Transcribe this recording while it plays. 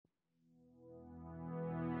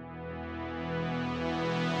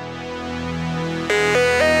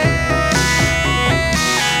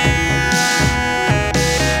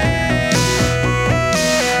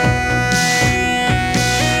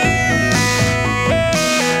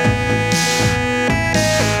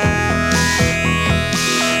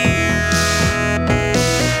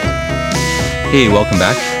Hey, welcome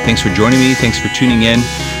back. Thanks for joining me. Thanks for tuning in.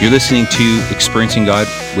 You're listening to Experiencing God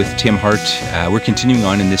with Tim Hart. We're continuing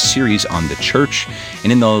on in this series on the church.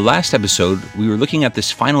 And in the last episode, we were looking at this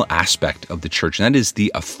final aspect of the church, and that is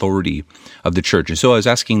the authority of the church. And so I was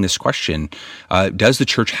asking this question, does the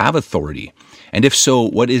church have authority? And if so,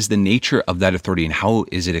 what is the nature of that authority and how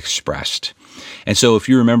is it expressed? And so if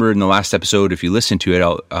you remember in the last episode, if you listen to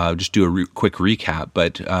it, I'll just do a quick recap.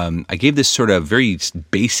 But I gave this sort of very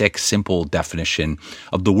basic, simple definition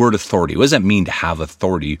of the word authority. What does that mean to have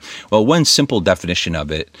authority? Well, one simple definition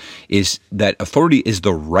of it is that authority is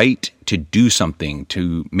the right to do something,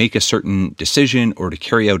 to make a certain decision or to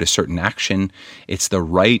carry out a certain action. It's the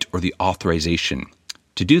right or the authorization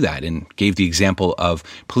to do that, and gave the example of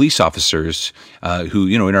police officers who,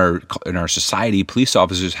 in our society, police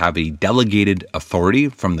officers have a delegated authority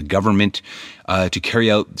from the government to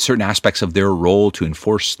carry out certain aspects of their role to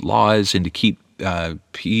enforce laws and to keep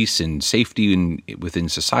peace and safety within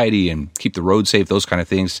society and keep the road safe, those kind of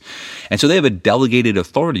things. And so they have a delegated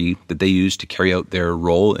authority that they use to carry out their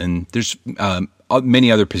role. And there's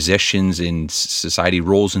many other positions in society,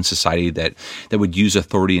 roles in society that would use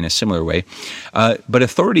authority in a similar way. But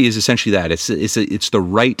authority is essentially that. It's the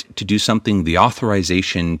right to do something, the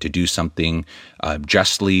authorization to do something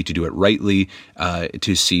justly, to do it rightly,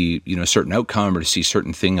 to see a certain outcome or to see a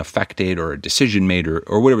certain thing affected or a decision made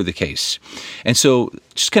or whatever the case. And so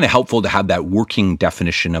just kind of helpful to have that working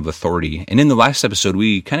definition of authority. And in the last episode,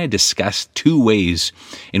 we kind of discussed two ways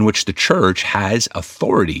in which the church has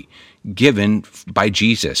authority given by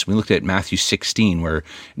Jesus. We looked at Matthew 16, where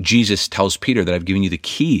Jesus tells Peter that I've given you the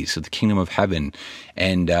keys of the kingdom of heaven,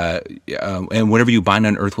 and whatever you bind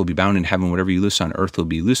on earth will be bound in heaven, whatever you loose on earth will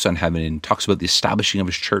be loosed on heaven, and talks about the establishing of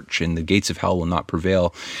his church, and the gates of hell will not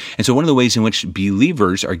prevail. And so one of the ways in which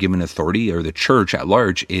believers are given authority, or the church at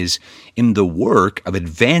large, is in the work of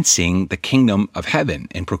advancing the kingdom of heaven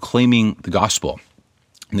and proclaiming the gospel.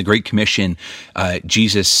 In the Great Commission,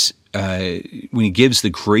 Jesus, when he gives the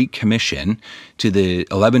Great Commission to the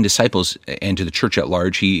 11 disciples and to the church at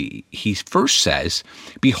large, he first says,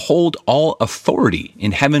 "Behold, all authority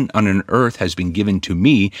in heaven and on earth has been given to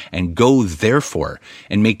me, and go therefore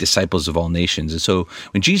and make disciples of all nations." And so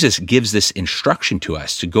when Jesus gives this instruction to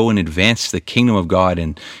us to go and advance the kingdom of God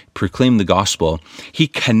and proclaim the gospel, he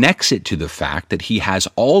connects it to the fact that he has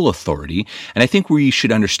all authority. And I think we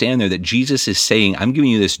should understand there that Jesus is saying, I'm giving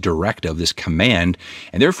you this directive, this command,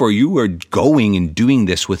 and therefore you are going and doing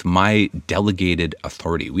this with my delegated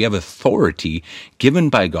authority. We have authority given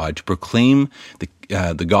by God to proclaim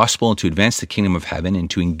the gospel and to advance the kingdom of heaven and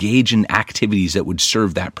to engage in activities that would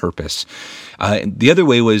serve that purpose. The other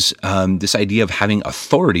way was this idea of having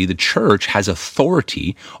authority. The church has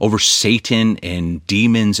authority over Satan and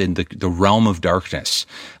demons and the realm of darkness.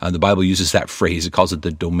 The Bible uses that phrase. It calls it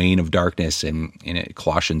the domain of darkness in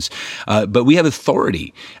Colossians. But we have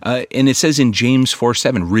authority. And it says in James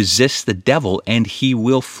 4:7, resist the devil and he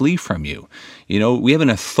will flee from you. We have an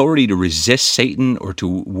authority to resist Satan or to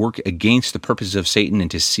work against the purposes of Satan and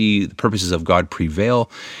to see the purposes of God prevail.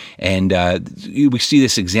 And we see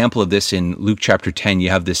this example of this in Luke chapter 10. You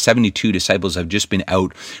have the 72 disciples have just been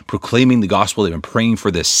out proclaiming the gospel. They've been praying for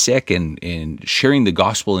the sick and sharing the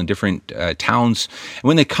gospel in different towns. And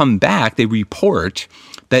when they come back, they report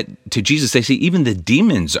that to Jesus, they say, even the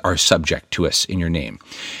demons are subject to us in your name.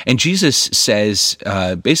 And Jesus says,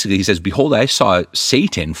 basically, he says, behold, I saw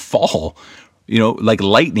Satan fall like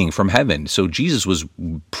lightning from heaven. So Jesus was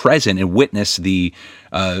present and witnessed the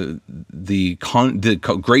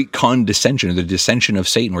great condescension, or the descension of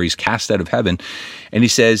Satan, where he's cast out of heaven. And he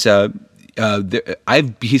says,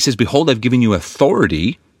 behold, I've given you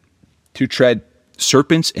authority to tread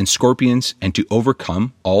serpents and scorpions and to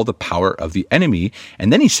overcome all the power of the enemy.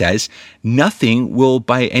 And then he says, nothing will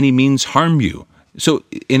by any means harm you. So,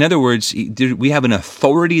 in other words, we have an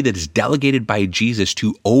authority that is delegated by Jesus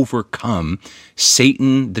to overcome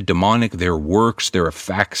Satan, the demonic, their works, their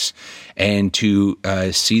effects, and to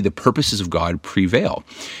see the purposes of God prevail.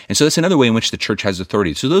 And so that's another way in which the church has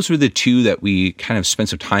authority. So those were the two that we kind of spent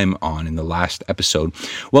some time on in the last episode.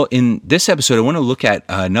 Well, in this episode, I want to look at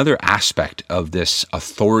another aspect of this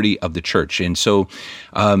authority of the church. And so,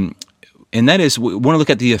 and that is, we want to look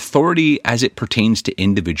at the authority as it pertains to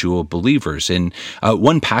individual believers. And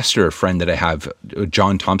one pastor, a friend that I have,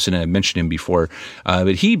 John Thompson, I mentioned him before,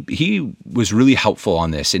 but he was really helpful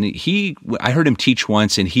on this. And I heard him teach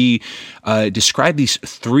once, and he described these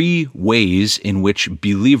three ways in which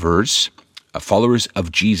believers, followers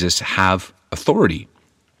of Jesus, have authority.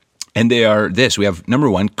 And they are this. We have, number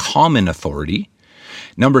one, common authority.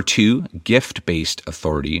 Number two, gift-based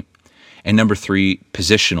authority. And number three,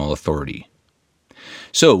 positional authority.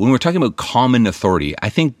 So when we're talking about common authority, I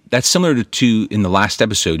think that's similar to in the last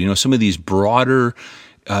episode, some of these broader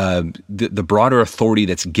the broader authority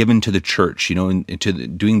that's given to the church,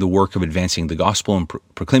 doing the work of advancing the gospel and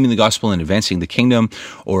proclaiming the gospel and advancing the kingdom,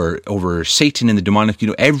 or over Satan and the demonic.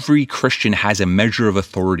 Every Christian has a measure of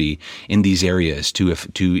authority in these areas to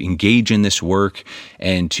engage in this work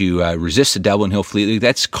and to resist the devil and he'll flee.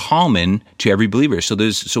 That's common to every believer. So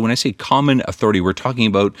when I say common authority, we're talking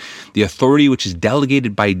about the authority which is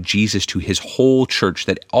delegated by Jesus to his whole church,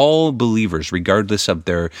 that all believers, regardless of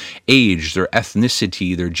their age, their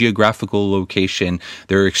ethnicity, their geographical location,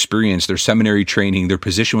 their experience, their seminary training, their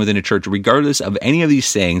position within a church, regardless of any of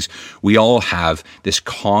these things, we all have this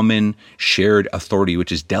common shared authority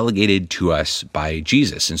which is delegated to us by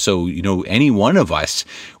Jesus. And so, any one of us,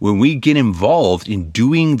 when we get involved in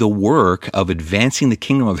doing the work of advancing the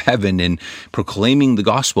kingdom of heaven and proclaiming the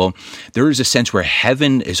gospel, there is a sense where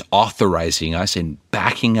heaven is authorizing us and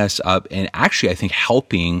backing us up and actually, I think,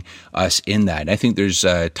 helping us in that. And I think there's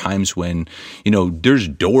times when, there's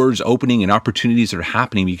doors opening and opportunities that are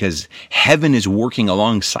happening because heaven is working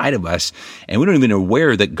alongside of us, and we don't even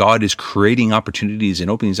aware that God is creating opportunities and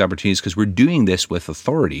opening these opportunities because we're doing this with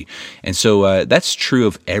authority. And so that's true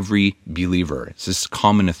of every believer. It's this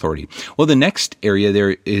common authority. Well, the next area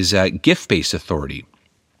there is gift-based authority.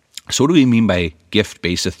 So what do we mean by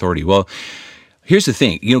gift-based authority? Well, here's the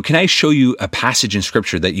thing, can I show you a passage in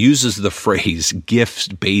Scripture that uses the phrase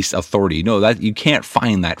gift-based authority? No, that you can't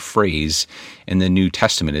find that phrase in the New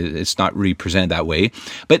Testament. It's not really presented that way.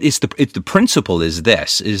 But the principle is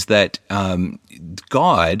this, is that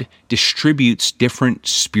God distributes different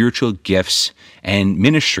spiritual gifts and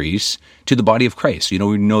ministries to the body of Christ. We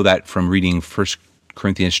know that from reading 1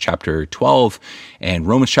 Corinthians chapter 12 and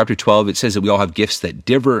Romans chapter 12. It says that we all have gifts that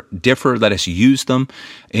differ. Let us use them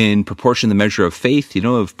in proportion to the measure of faith,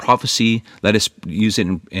 of prophecy. Let us use it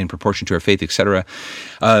in proportion to our faith, etc.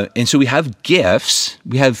 And so we have gifts.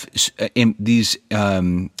 We have these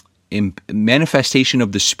manifestation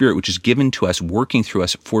of the Spirit, which is given to us, working through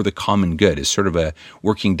us for the common good, is sort of a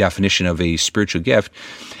working definition of a spiritual gift.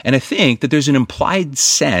 And I think that there's an implied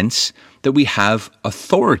sense that we have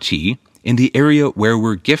authority in the area where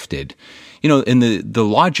we're gifted. And the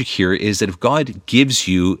logic here is that if God gives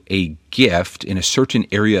you a gift in a certain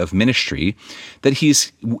area of ministry,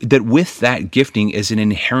 that with that gifting is an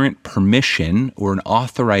inherent permission or an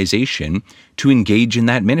authorization to engage in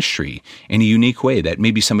that ministry in a unique way that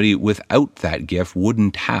maybe somebody without that gift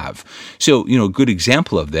wouldn't have. So, a good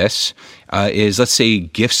example of this is, let's say,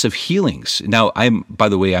 gifts of healings. Now, by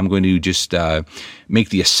the way, I'm going to just make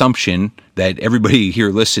the assumption that everybody here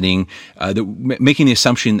listening, making the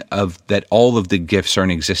assumption that all of the gifts are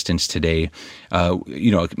in existence today,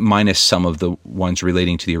 minus some of the ones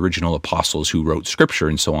relating to the original apostles who wrote Scripture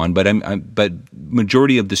and so on. But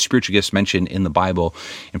majority of the spiritual gifts mentioned in the Bible,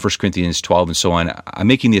 in 1 Corinthians 12 and so on, I'm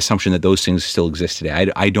making the assumption that those things still exist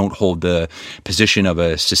today. I don't hold the position of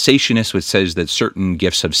a cessationist, which says that certain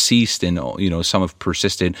gifts have ceased and some have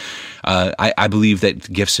persisted. I believe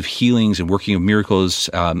that gifts of healings and working of miracles,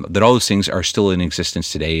 that all those things are still in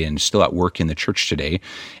existence today and still at work in the church today.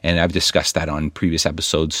 And I've discussed that on previous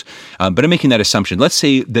episodes. But I'm making that assumption. Let's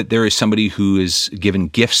say that there is somebody who is given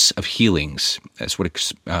gifts of healings. That's what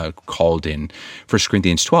it's called in 1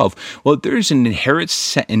 Corinthians 12. Well, there's an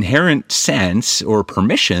inherent sense or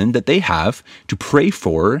permission that they have to pray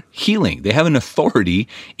for healing. They have an authority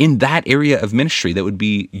in that area of ministry that would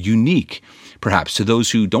be unique, perhaps, to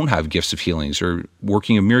those who don't have gifts of healings or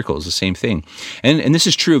working of miracles, the same thing. And this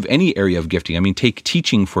is true of any area of gifting. I mean, take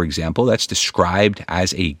teaching, for example. That's described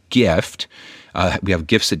as a gift. We have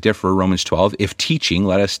gifts that differ, Romans 12. If teaching,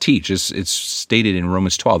 let us teach. It's stated in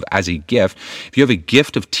Romans 12 as a gift. If you have a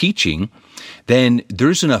gift of teaching, then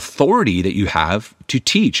there's an authority that you have to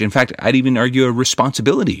teach. In fact, I'd even argue a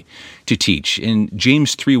responsibility to teach. And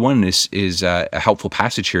James 3:1 is a helpful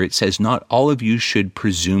passage here. It says, "Not all of you should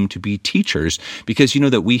presume to be teachers, because you know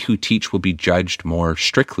that we who teach will be judged more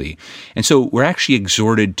strictly." And so we're actually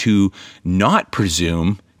exhorted to not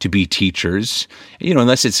presume to be teachers,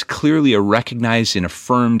 unless it's clearly a recognized and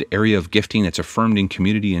affirmed area of gifting that's affirmed in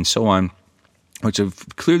community and so on. It's a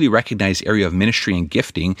clearly recognized area of ministry and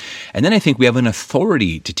gifting. And then I think we have an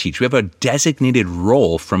authority to teach. We have a designated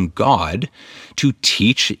role from God to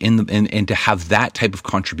teach and to have that type of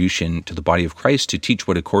contribution to the body of Christ, to teach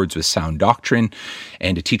what accords with sound doctrine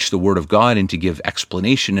and to teach the Word of God and to give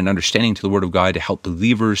explanation and understanding to the Word of God, to help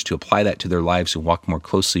believers to apply that to their lives and walk more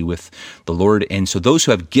closely with the Lord. And so those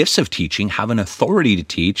who have gifts of teaching have an authority to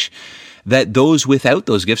teach. that those without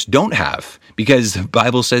those gifts don't have. Because the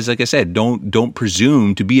Bible says, like I said, don't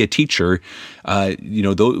presume to be a teacher,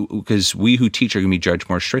 because we who teach are going to be judged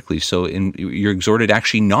more strictly. So you're exhorted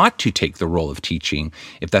actually not to take the role of teaching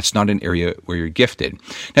if that's not an area where you're gifted.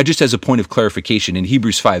 Now, just as a point of clarification, in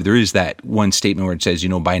Hebrews 5, there is that one statement where it says,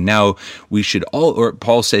 by now we should all, or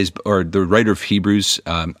Paul says, or the writer of Hebrews,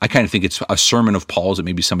 I kind of think it's a sermon of Paul's that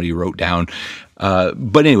maybe somebody wrote down.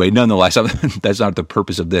 But anyway, nonetheless, that's not the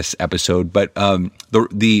purpose of this episode. But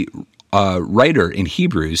the writer in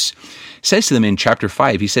Hebrews says to them in chapter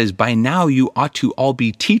 5, he says, by now you ought to all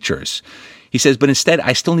be teachers. He says, but instead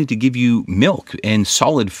I still need to give you milk, and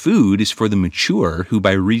solid food is for the mature, who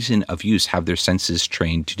by reason of use have their senses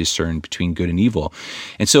trained to discern between good and evil.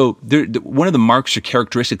 And so one of the marks or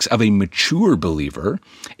characteristics of a mature believer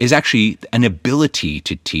is actually an ability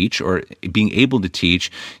to teach, or being able to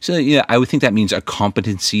teach. So I would think that means a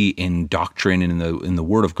competency in doctrine and in the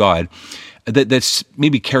Word of God. That's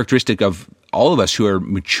maybe characteristic of all of us who are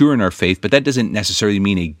mature in our faith, but that doesn't necessarily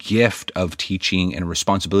mean a gift of teaching and a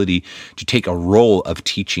responsibility to take a role of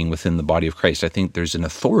teaching within the body of Christ. I think there's an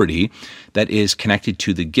authority that is connected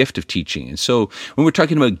to the gift of teaching. And so when we're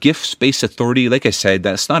talking about gift-based authority, like I said,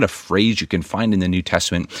 that's not a phrase you can find in the New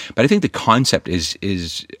Testament, but I think the concept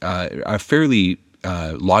is a fairly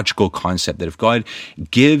logical concept that if God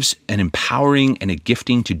gives an empowering and a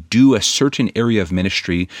gifting to do a certain area of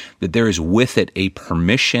ministry, that there is with it a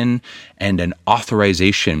permission and an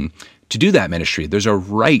authorization to do that ministry. There's a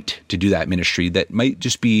right to do that ministry that might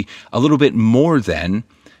just be a little bit more than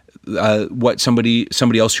what somebody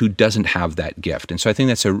else who doesn't have that gift. And so I think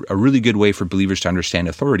that's a really good way for believers to understand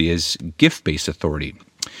authority is gift-based authority.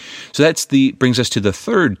 So brings us to the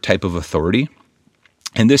third type of authority.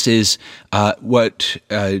 And this is what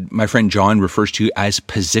my friend John refers to as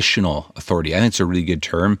positional authority. I think it's a really good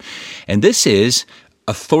term. And this is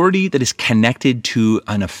authority that is connected to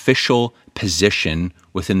an official position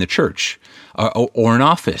within the church or an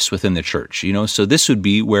office within the church. So this would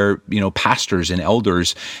be where, pastors and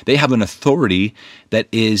elders, they have an authority that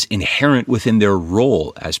is inherent within their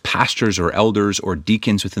role as pastors or elders or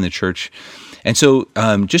deacons within the church. And so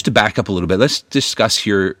just to back up a little bit, let's discuss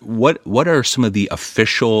here what are some of the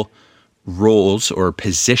official roles or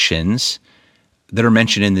positions that are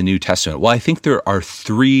mentioned in the New Testament. Well, I think there are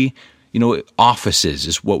three, offices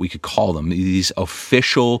is what we could call them, these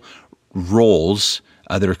official roles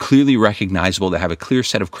that are clearly recognizable, that have a clear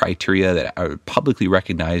set of criteria, that are publicly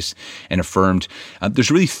recognized and affirmed.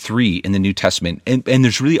 There's really three in the New Testament, and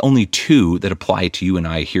there's really only two that apply to you and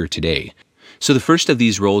I here today. So the first of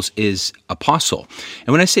these roles is apostle. And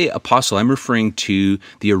when I say apostle, I'm referring to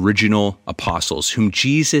the original apostles whom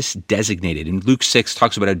Jesus designated. In Luke 6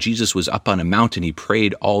 talks about how Jesus was up on a mountain, he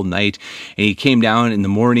prayed all night, and he came down in the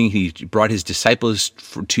morning, he brought his disciples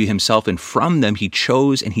to himself, and from them he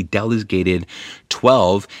chose and he delegated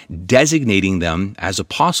 12, designating them as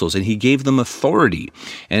apostles, and he gave them authority.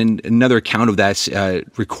 And another account of that's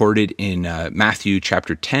recorded in Matthew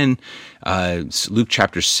chapter 10, Luke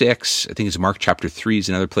chapter 6, I think it's Mark chapter 3 is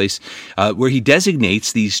another place, where he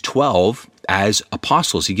designates these 12 as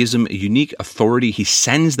apostles. He gives them a unique authority. He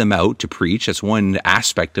sends them out to preach. That's one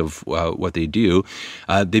aspect of what they do.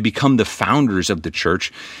 They become the founders of the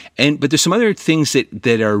church. But there's some other things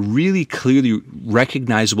that are really clearly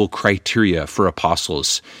recognizable criteria for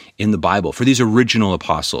apostles in the Bible, for these original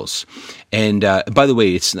apostles. And by the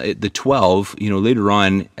way, it's the 12, later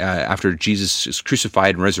on, after Jesus is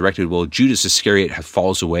crucified and resurrected, well, Judas Iscariot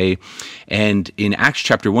falls away. And in Acts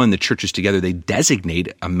chapter 1, the church is together. They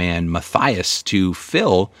designate a man, Matthias, to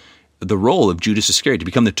fill the role of Judas Iscariot, to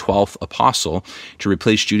become the 12th apostle, to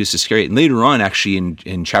replace Judas Iscariot. And later on, actually,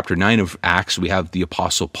 in chapter 9 of Acts, we have the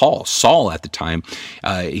apostle Paul, Saul at the time.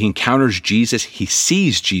 He encounters Jesus. He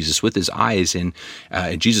sees Jesus with his eyes, and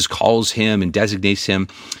Jesus calls him and designates him.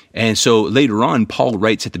 And so later on, Paul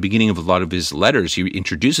writes at the beginning of a lot of his letters, he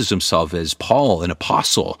introduces himself as Paul, an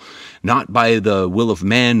apostle, not by the will of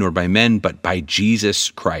man nor by men, but by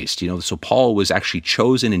Jesus Christ. So Paul was actually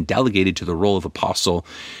chosen and delegated to the role of apostle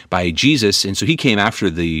by Jesus. And so he came after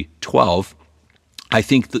the 12. I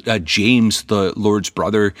think that James, the Lord's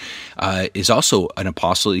brother, is also an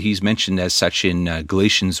apostle. He's mentioned as such in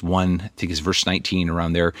Galatians 1, I think it's verse 19,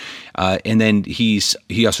 around there. And then he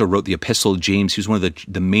also wrote the epistle of James. He was one of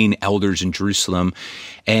the main elders in Jerusalem.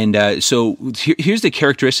 And so here's the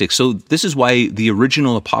characteristics. So this is why the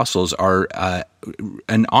original apostles are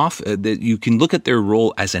that you can look at their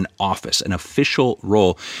role as an office, an official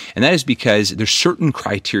role, and that is because there's certain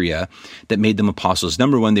criteria that made them apostles.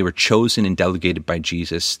 Number one, they were chosen and delegated by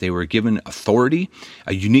Jesus. They were given authority,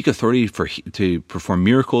 a unique authority to perform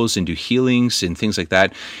miracles and do healings and things like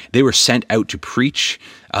that. They were sent out to preach.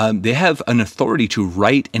 They have an authority to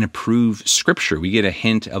write and approve Scripture. We get a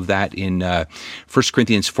hint of that in 1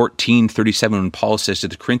 Corinthians 14:37 when Paul says to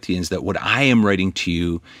the Corinthians that what I am writing to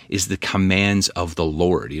you is the commands of the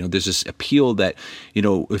Lord. There's this appeal that,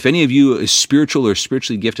 if any of you is spiritual or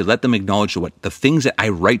spiritually gifted, let them acknowledge what the things that I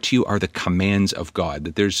write to you are the commands of God,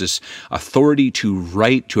 that there's this authority to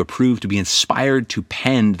write, to approve, to be inspired, to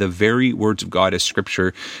pen the very words of God as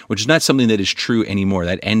Scripture, which is not something that is true anymore.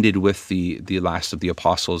 That ended with the last of the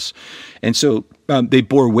apostles. And so they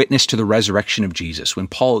bore witness to the resurrection of Jesus. When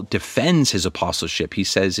Paul defends his apostleship, he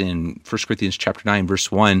says in 1 Corinthians chapter 9,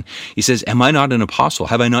 verse 1, he says, am I not an apostle?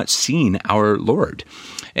 Have I not seen our Lord?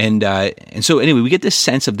 And so anyway, we get this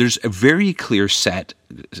sense of there's a very clear set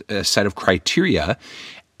of criteria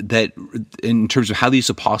that in terms of how these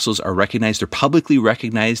apostles are recognized. They're publicly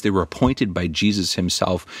recognized. They were appointed by Jesus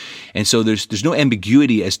himself. And so there's no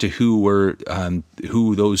ambiguity as to who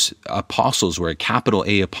those apostles were, capital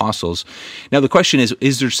A apostles. Now the question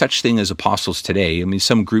is there such thing as apostles today? I mean,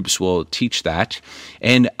 some groups will teach that.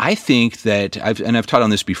 And I think that I've taught on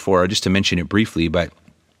this before, just to mention it briefly, but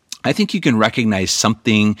I think you can recognize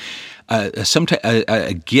something,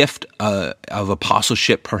 a gift of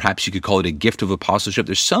apostleship. Perhaps you could call it a gift of apostleship.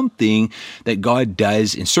 There's something that God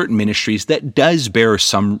does in certain ministries that does bear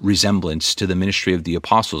some resemblance to the ministry of the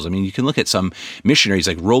apostles. I mean, you can look at some missionaries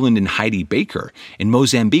like Roland and Heidi Baker in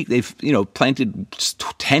Mozambique. They've planted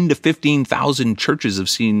 10 to 15,000 churches. Have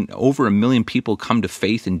seen over 1 million people come to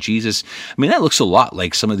faith in Jesus. I mean, that looks a lot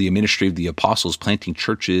like some of the ministry of the apostles, planting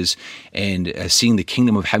churches and seeing the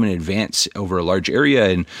kingdom of heaven advance over a large area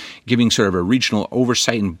and giving sort of a regional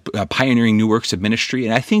oversight and pioneering new works of ministry.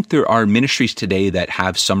 And I think there are ministries today that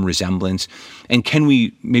have some resemblance. And can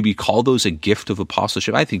we maybe call those a gift of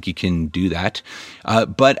apostleship? I think you can do that.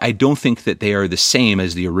 But I don't think that they are the same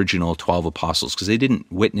as the original 12 apostles, because they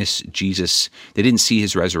didn't witness Jesus. They didn't see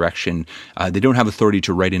his resurrection. They don't have authority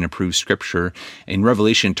to write and approve Scripture. In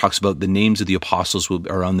Revelation, it talks about the names of the apostles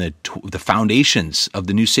are on the foundations of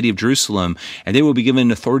the new city of Jerusalem, and they will be given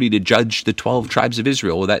authority to judge the 12 tribes of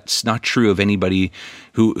Israel. Well, that's not true of anybody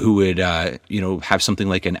who would have something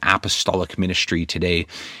like an apostolic ministry today.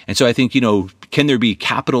 And so I think, can there be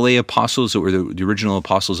capital A apostles that were the original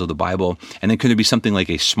apostles of the Bible? And then could there be something like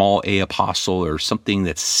a small a apostle or something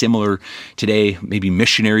that's similar today, maybe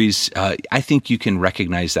missionaries? I think you can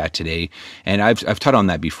recognize that today. And I've taught on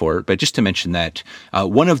that before, but just to mention that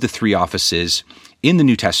one of the three offices in the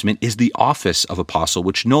New Testament is the office of apostle,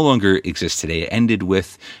 which no longer exists today. It ended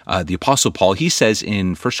with the Apostle Paul. He says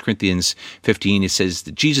in 1 Corinthians 15, it says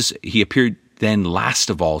that Jesus, he appeared then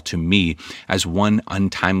last of all to me as one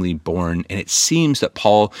untimely born. And it seems that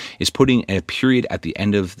Paul is putting a period at the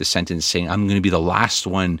end of the sentence saying, I'm going to be the last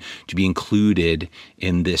one to be included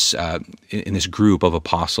in this group of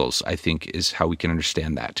apostles, I think is how we can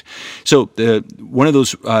understand that. So one of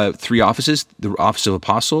those three offices, the office of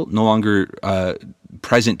apostle, no longer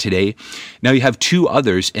present today. Now you have two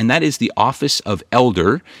others, and that is the office of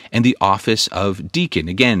elder and the office of deacon.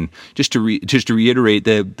 Again, just to reiterate,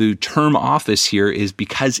 the term office here is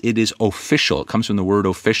because it is official. It comes from the word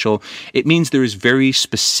official. It means there is very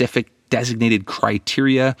specific designated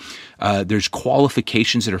criteria. There's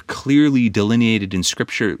qualifications that are clearly delineated in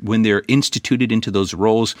Scripture when they're instituted into those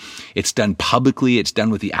roles. It's done publicly. It's done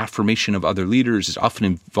with the affirmation of other leaders. It often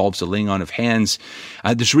involves the laying on of hands.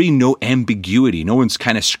 There's really no ambiguity. No one's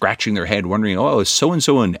kind of scratching their head wondering, is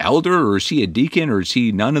so-and-so an elder, or is he a deacon, or is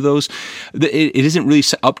he none of those? It isn't really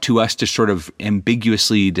up to us to sort of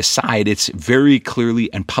ambiguously decide. It's very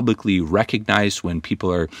clearly and publicly recognized when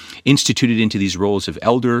people are instituted into these roles of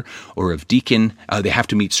elder or of deacon. They have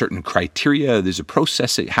to meet certain criteria. There's a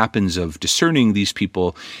process that happens of discerning these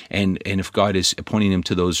people and if God is appointing them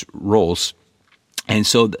to those roles. And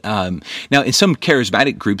so now in some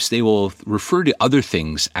charismatic groups, they will refer to other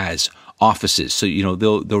things as offices. So,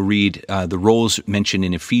 they'll read the roles mentioned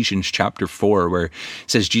in Ephesians chapter 4, where it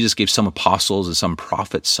says Jesus gave some apostles and some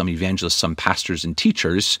prophets, some evangelists, some pastors and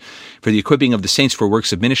teachers for the equipping of the saints for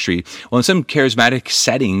works of ministry. Well, in some charismatic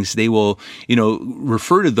settings, they will,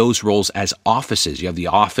 refer to those roles as offices. You have the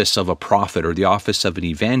office of a prophet or the office of an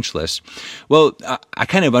evangelist. Well, I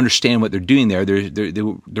kind of understand what they're doing there.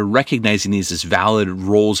 They're recognizing these as valid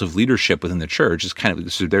roles of leadership within the church. It's kind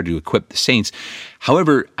of, they're there to equip the saints.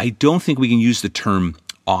 However, I don't think we can use the term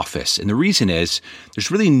office. And the reason is there's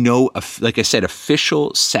really no, like I said,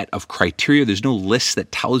 official set of criteria. There's no list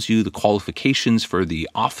that tells you the qualifications for the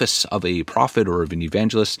office of a prophet or of an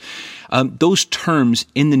evangelist. Those terms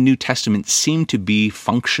in the New Testament seem to be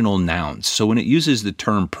functional nouns. So when it uses the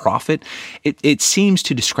term prophet, it seems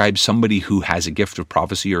to describe somebody who has a gift of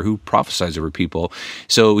prophecy or who prophesies over people.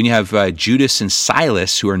 So when you have Judas and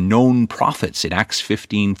Silas, who are known prophets in Acts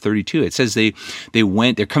 15:32, it says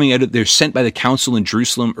they're sent by the council in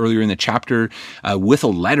Jerusalem earlier in the chapter with a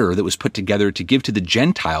letter that was put together to give to the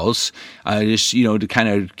Gentiles, to kind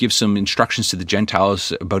of give some instructions to the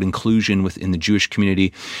Gentiles about inclusion within the Jewish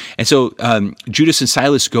community. And so Judas and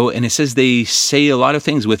Silas go, and it says they say a lot of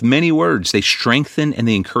things with many words. They strengthen and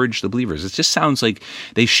they encourage the believers. It just sounds like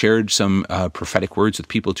they shared some prophetic words with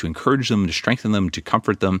people to encourage them, to strengthen them, to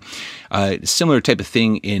comfort them. Similar type of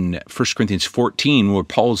thing in 1 Corinthians 14, where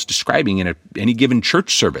Paul's describing in any given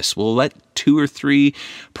church service, we'll let 2 or 3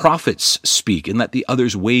 prophets speak and let the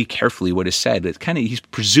others weigh carefully what is said. He's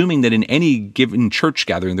presuming that in any given church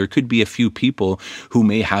gathering, there could be a few people who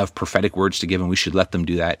may have prophetic words to give, and we should let them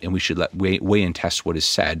do that, and we should weigh and test what is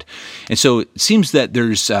said. And so it seems that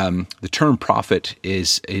there's the term prophet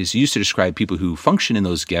is used to describe people who function in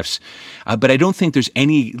those gifts, but I don't think there's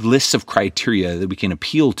any lists of criteria that we can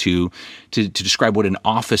appeal to describe what an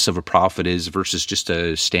office of a prophet is versus just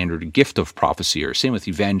a standard gift of prophecy, or same with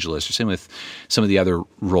evangelists, or same with some of the other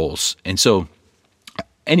roles. And so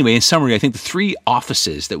anyway, in summary, I think the 3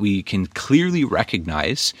 offices that we can clearly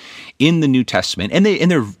recognize in the New Testament, and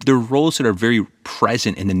they're roles that are very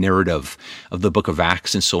present in the narrative of the book of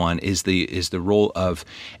Acts and so on, is the role of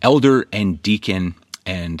elder and deacon,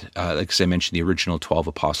 and like I mentioned, the original 12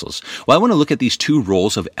 apostles. Well, I want to look at these 2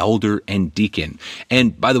 roles of elder and deacon.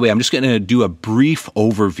 And by the way, I'm just going to do a brief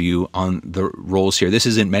overview on the roles here. This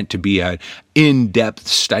isn't meant to be an in-depth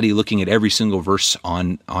study looking at every single verse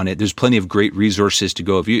on it. There's plenty of great resources to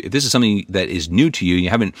go. If this is something that is new to you, you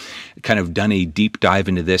haven't kind of done a deep dive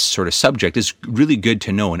into this sort of subject, it's really good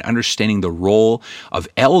to know and understanding the role of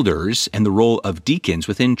elders and the role of deacons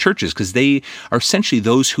within churches, because they are essentially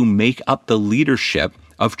those who make up the leadership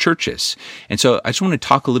of churches. And so I just want to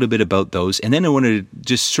talk a little bit about those, and then I want to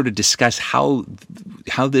just sort of discuss how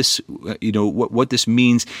this, what this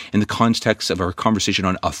means in the context of our conversation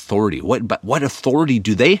on authority. What authority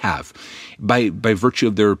do they have by virtue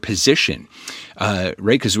of their position, right?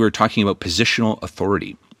 Because we're talking about positional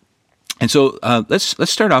authority. And so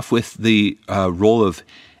let's start off with the role of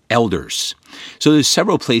elders. So there's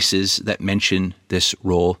several places that mention this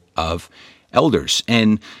role of elders.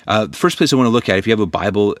 And the first place I want to look at, if you have a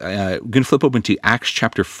Bible, I'm going to flip open to Acts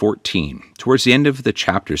chapter 14, towards the end of the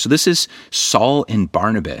chapter. So this is Saul and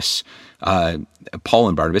Barnabas, Paul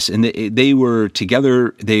and Barnabas, and they were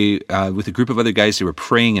together. With a group of other guys, they were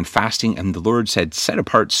praying and fasting, and the Lord said, "Set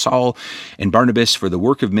apart Saul and Barnabas for the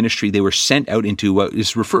work of ministry." They were sent out into what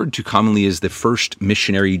is referred to commonly as the first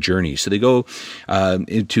missionary journey. So they go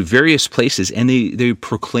into various places, and they're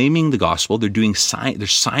proclaiming the gospel. They're doing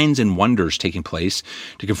there's signs and wonders taking place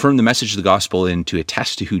to confirm the message of the gospel and to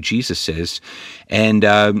attest to who Jesus is, and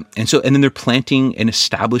then they're planting and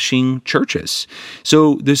establishing churches.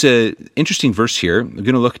 So there's a interesting verse here. I'm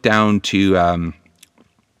going to look down to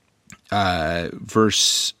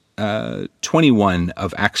verse 21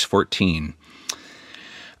 of Acts 14.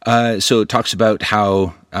 So it talks about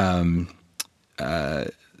how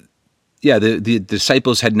the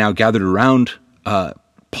disciples had now gathered around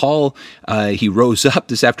Paul. He rose up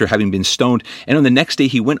this after having been stoned, and on the next day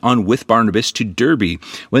he went on with Barnabas to Derbe.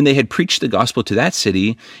 When they had preached the gospel to that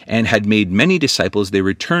city and had made many disciples, they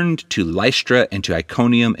returned to Lystra and to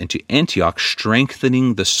Iconium and to Antioch,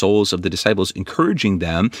 strengthening the souls of the disciples, encouraging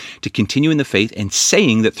them to continue in the faith, and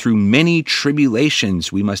saying that through many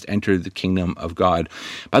tribulations we must enter the kingdom of God.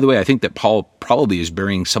 By the way, I think that Paul probably is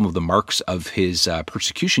bearing some of the marks of his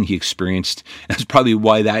persecution he experienced. That's probably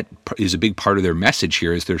why that is a big part of their message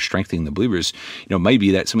here, as they're strengthening the believers. It might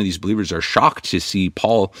be that some of these believers are shocked to see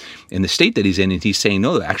Paul in the state that he's in, and he's saying,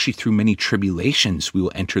 no, actually through many tribulations we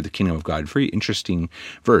will enter the kingdom of God. Very interesting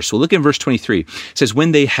verse. Well, look at verse 23. It says,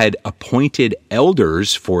 when they had appointed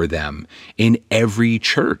elders for them in every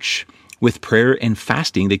church, with prayer and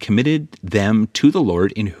fasting, they committed them to the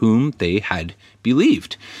Lord in whom they had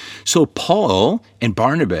believed. So Paul and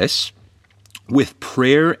Barnabas, with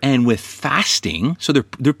prayer and with fasting, so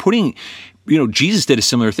they're putting, Jesus did a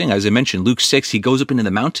similar thing. As I mentioned, Luke 6, he goes up into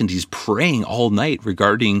the mountains, he's praying all night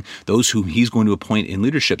regarding those whom he's going to appoint in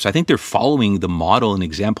leadership. So I think they're following the model and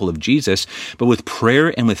example of Jesus, but with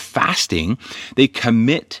prayer and with fasting, they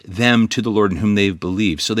commit them to the Lord in whom they've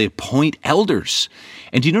believed. So they appoint elders.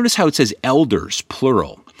 And do you notice how it says elders,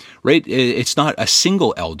 plural? right? It's not a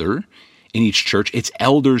single elder in each church. It's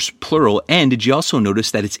elders, plural. And did you also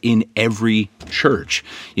notice that it's in every church?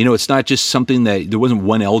 It's not just something that there wasn't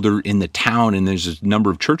one elder in the town and there's a number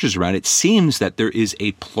of churches around. It seems that there is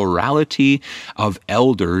a plurality of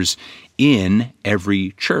elders in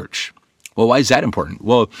every church. Well, why is that important?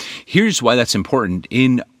 Well, here's why that's important.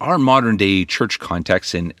 In our modern day church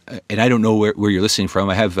context, and I don't know where you're listening from.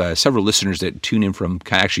 I have several listeners that tune in from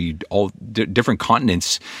actually all different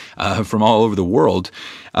continents from all over the world.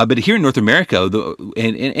 But here in North America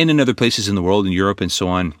and in other places in the world, in Europe and so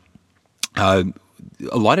on, a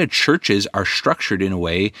lot of churches are structured in a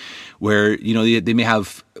way where,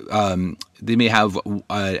 they may have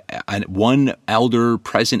one elder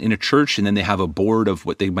present in a church, and then they have a board of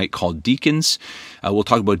what they might call deacons. We'll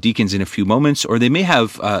talk about deacons in a few moments. Or they may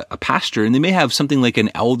have a pastor, and they may have something like an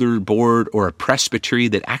elder board or a presbytery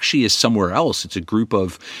that actually is somewhere else. It's a group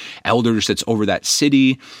of elders that's over that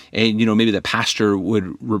city, and maybe the pastor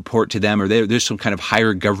would report to them, or there's some kind of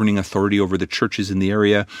higher governing authority over the churches in the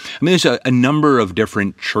area. I mean, there's a number of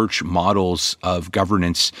different church models of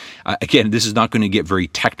governance. Again, this is not going to get very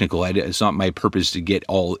technical. It's not my purpose to get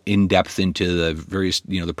all in depth into the various,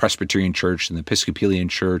 the Presbyterian Church and the Episcopalian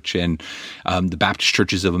Church and the Baptist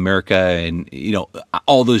churches of America and,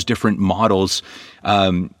 all those different models.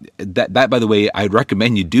 That, by the way, I'd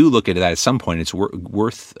recommend you do look at that at some point. It's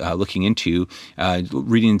worth looking into,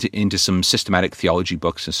 reading into some systematic theology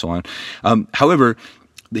books and so on. However,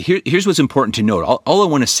 here's what's important to note. All I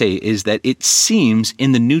want to say is that it seems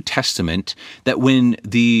in the New Testament that when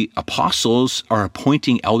the apostles are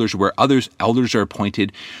appointing elders, where elders are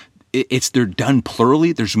appointed, they're done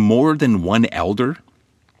plurally. There's more than one elder,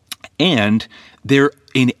 and they're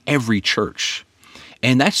in every church.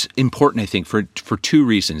 And that's important, I think, for two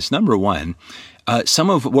reasons. Number one, some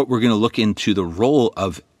of what we're going to look into the role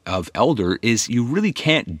of elder is you really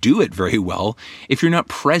can't do it very well if you're not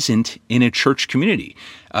present in a church community.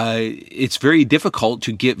 It's very difficult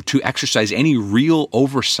to exercise any real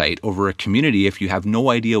oversight over a community if you have no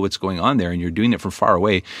idea what's going on there and you're doing it from far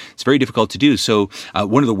away. It's very difficult to do. So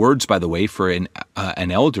one of the words, by the way, for an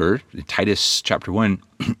elder, Titus chapter 1,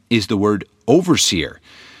 is the word overseer.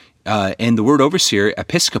 And the word overseer,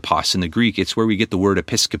 episkopos in the Greek, it's where we get the word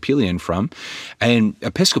Episcopalian from. And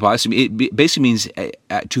episkopos, it basically means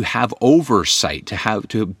to have oversight, to have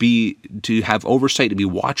oversight, to be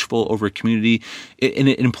watchful over a community. And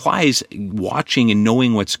it implies watching and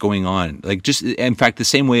knowing what's going on. Like just, in fact, the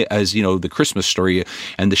same way as, the Christmas story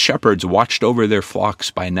and the shepherds watched over their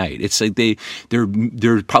flocks by night. It's like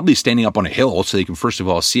they're probably standing up on a hill so they can first of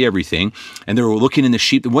all see everything. And they're looking in the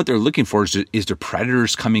sheep. And what they're looking for is there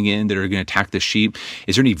predators coming in that are going to attack the sheep?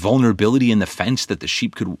 Is there any vulnerability in the fence that the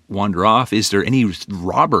sheep could wander off? Is there any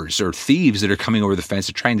robbers or thieves that are coming over the fence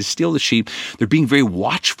and trying to steal the sheep? They're being very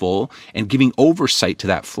watchful and giving oversight to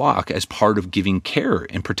that flock as part of giving care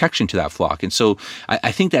and protection to that flock. And so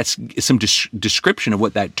I think that's some description of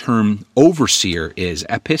what that term overseer is,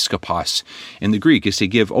 episkopos in the Greek, is to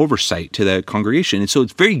give oversight to the congregation. And so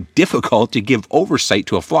it's very difficult to give oversight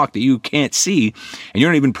to a flock that you can't see and you're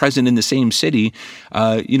not even present in the same city.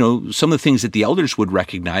 Some of the things that the elders would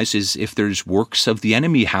recognize is if there's works of the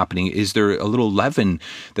enemy happening, is there a little leaven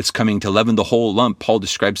that's coming to leaven the whole lump? Paul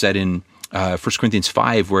describes that in 1 Corinthians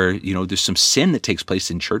 5, where, there's some sin that takes place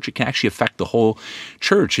in church. It can actually affect the whole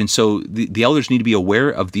church. And so the elders need to be aware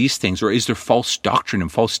of these things. Or is there false doctrine and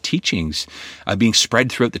false teachings being spread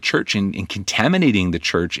throughout the church and contaminating the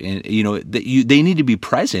church? And, they need to be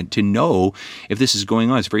present to know if this is going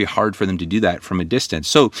on. It's very hard for them to do that from a distance.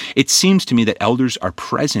 So it seems to me that elders are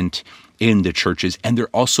present in the churches, and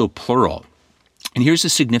they're also plural. And here's the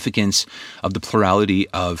significance of the plurality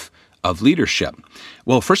of leadership.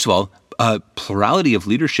 Well, first of all, plurality of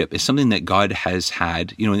leadership is something that God has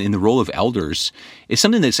had, in the role of elders, is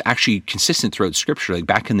something that's actually consistent throughout Scripture. Like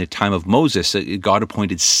back in the time of Moses, God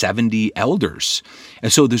appointed 70 elders.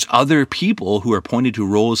 And so there's other people who are appointed to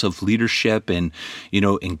roles of leadership and,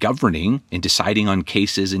 in governing and deciding on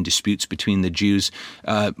cases and disputes between the Jews.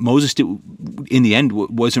 Moses, in the end,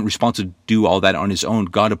 wasn't responsible to do all that on his own.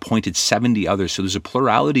 God appointed 70 others. So there's a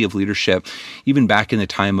plurality of leadership, even back in the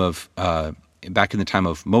time of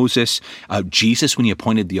Moses. Jesus, when he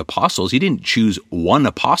appointed the apostles, he didn't choose one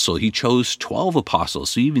apostle. He chose 12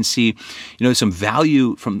 apostles. So you even see, some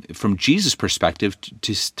value from Jesus' perspective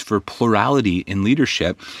for plurality in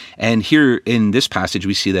leadership. And here in this passage,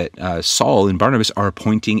 we see that Saul and Barnabas are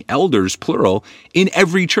appointing elders, plural, in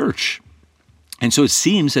every church. And so it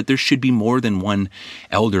seems that there should be more than one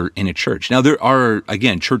elder in a church. Now, there are,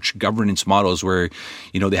 again, church governance models where,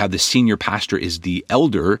 they have the senior pastor is the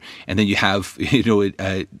elder, and then you have,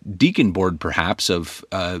 a deacon board perhaps of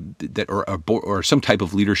that, or some type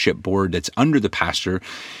of leadership board that's under the pastor.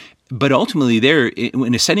 But ultimately there,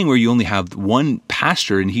 in a setting where you only have one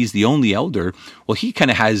pastor and he's the only elder, well, he kind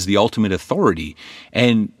of has the ultimate authority.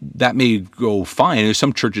 And that may go fine. There's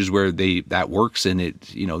some churches where that works, and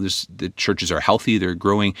the churches are healthy, they're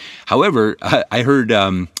growing. However, I heard,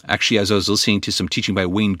 actually, as I was listening to some teaching by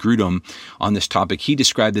Wayne Grudem on this topic, he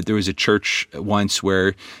described that there was a church once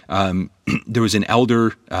where there was an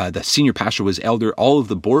elder, the senior pastor was elder, all of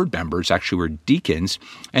the board members actually were deacons,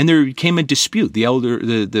 and there came a dispute. The elder,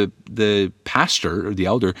 the pastor or the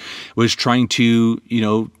elder was trying to,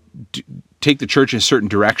 take the church in a certain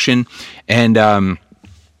direction, and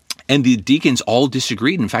the deacons all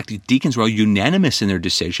disagreed. In fact, the deacons were all unanimous in their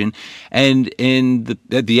decision. And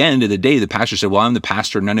at the end of the day, the pastor said, well, I'm the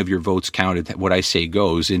pastor. None of your votes counted. What I say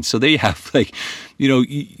goes. And so they have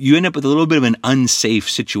you end up with a little bit of an unsafe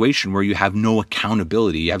situation where you have no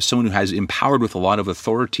accountability. You have someone who has empowered with a lot of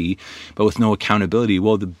authority, but with no accountability.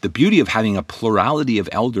 Well, the beauty of having a plurality of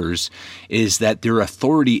elders is that their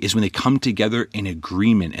authority is when they come together in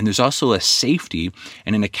agreement. And there's also a safety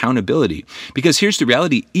and an accountability. Because here's the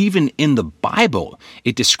reality, even in the Bible,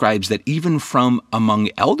 it describes that even from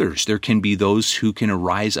among elders, there can be those who can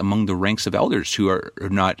arise among the ranks of elders who are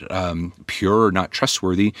not pure or not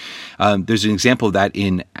trustworthy. There's an example of that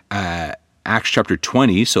in Acts chapter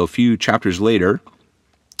 20, so a few chapters later.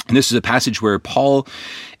 And this is a passage where Paul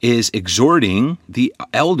is exhorting the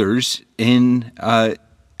elders in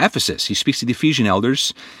Ephesus. He speaks to the Ephesian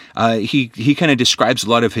elders. He kind of describes a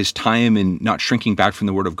lot of his time in not shrinking back from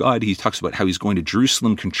the Word of God. He talks about how he's going to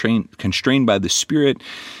Jerusalem constrained by the Spirit.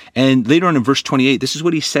 And later on in verse 28, this is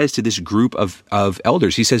what he says to this group of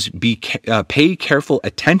elders. He says, pay careful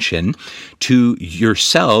attention to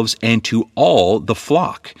yourselves and to all the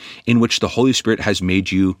flock in which the Holy Spirit has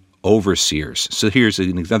made you overseers. So here's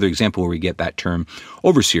another example where we get that term,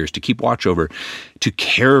 overseers, to keep watch over, to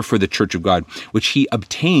care for the church of God, which he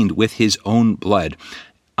obtained with his own blood.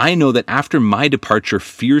 I know that after my departure,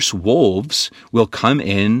 fierce wolves will come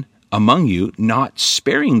in among you, not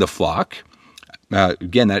sparing the flock.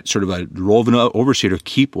 Again, that's sort of a role of an overseer to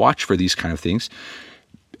keep watch for these kind of things.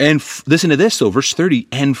 And listen to this, though, verse 30,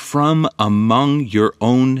 and from among your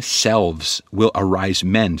own selves will arise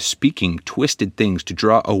men speaking twisted things to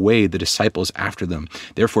draw away the disciples after them.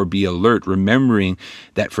 Therefore be alert, remembering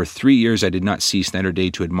that for 3 years I did not cease night or day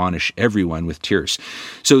to admonish everyone with tears.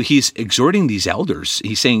 So he's exhorting these elders.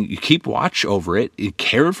 He's saying, you keep watch over it,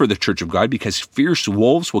 care for the church of God, because fierce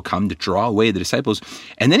wolves will come to draw away the disciples.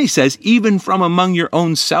 And then he says, even from among your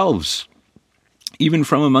own selves. Even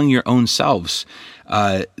from among your own selves,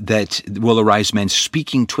 that will arise men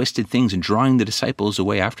speaking twisted things and drawing the disciples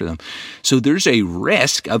away after them. So there's a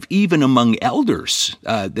risk of even among elders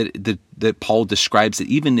that Paul describes that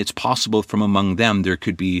even it's possible from among them there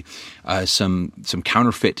could be some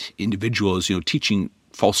counterfeit individuals, teaching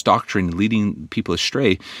false doctrine, leading people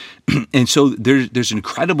astray. And so there's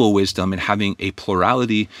incredible wisdom in having a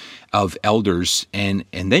plurality of elders, and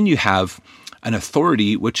then you have an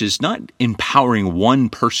authority which is not empowering one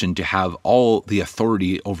person to have all the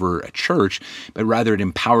authority over a church, but rather it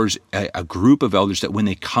empowers a group of elders that when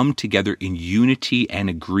they come together in unity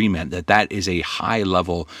and agreement, that is a high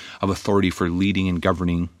level of authority for leading and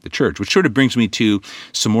governing the church, which sort of brings me to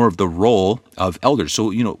some more of the role of elders.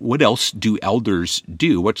 So, what else do elders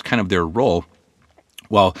do? What's kind of their role?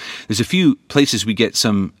 Well, there's a few places we get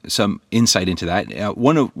some insight into that.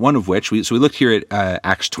 One of which, we looked here at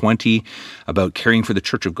Acts 20 about caring for the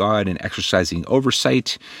church of God and exercising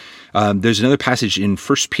oversight. There's another passage in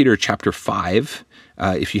 1 Peter chapter 5.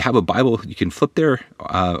 If you have a Bible, you can flip there,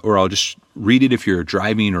 or I'll just read it if you're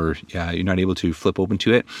driving or you're not able to flip open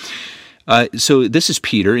to it. So this is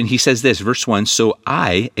Peter, and he says this, verse 1, so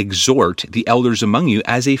I exhort the elders among you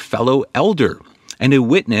as a fellow elder and a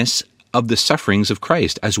witness of the sufferings of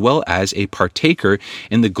Christ, as well as a partaker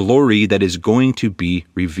in the glory that is going to be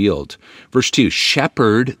revealed. Verse 2,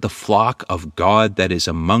 shepherd the flock of God that is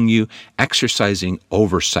among you, exercising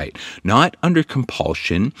oversight, not under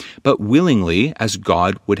compulsion, but willingly, as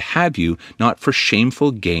God would have you, not for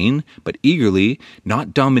shameful gain, but eagerly,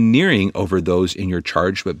 not domineering over those in your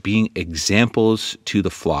charge, but being examples to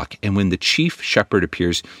the flock. And when the chief shepherd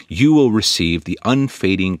appears, you will receive the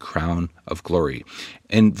unfading crown of glory.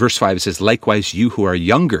 In verse 5, it says, likewise, you who are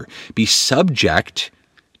younger, be subject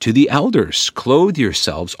To the elders, clothe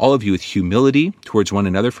yourselves, all of you, with humility towards one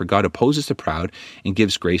another, for God opposes the proud and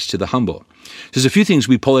gives grace to the humble. So there's a few things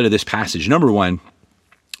we pull out of this passage. Number one,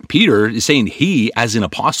 Peter is saying he, as an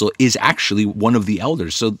apostle, is actually one of the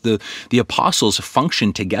elders. So the apostles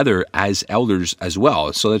function together as elders as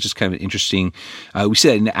well. So that's just kind of interesting. We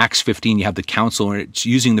said in Acts 15, you have the council, and it's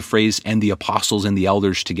using the phrase "and the apostles and the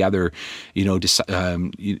elders together,"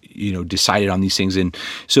 decided on these things. And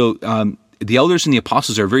so the elders and the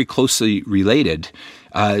apostles are very closely related.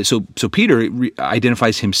 So Peter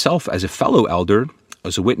identifies himself as a fellow elder,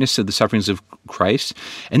 as a witness of the sufferings of Christ.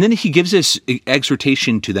 And then he gives this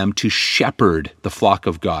exhortation to them to shepherd the flock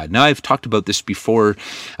of God. Now, I've talked about this before.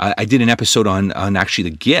 I did an episode on actually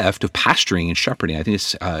the gift of pastoring and shepherding. I think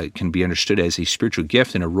this can be understood as a spiritual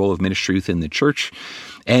gift and a role of ministry within the church.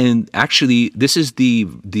 And actually, this is the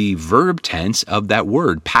verb tense of that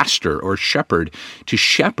word, pastor or shepherd. To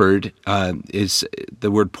shepherd is the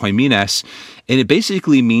word poimenes, and it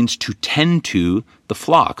basically means to tend to the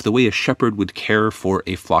flock, the way a shepherd would care for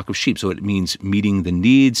a flock of sheep. So it means meeting the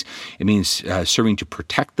needs. It means serving to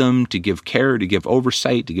protect them, to give care, to give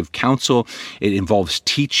oversight, to give counsel. It involves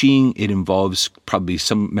teaching. It involves probably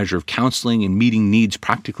some measure of counseling and meeting needs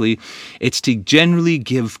practically. It's to generally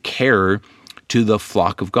give care to the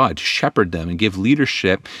flock of God, to shepherd them and give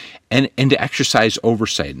leadership and to exercise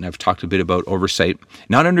oversight. And I've talked a bit about oversight,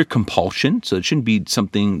 not under compulsion, so it shouldn't be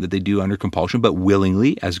something that they do under compulsion, but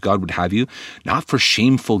willingly, as God would have you, not for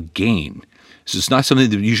shameful gain. So it's not something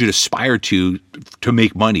that you should aspire to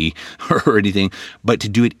make money or anything, but to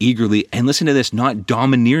do it eagerly. And listen to this, not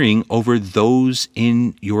domineering over those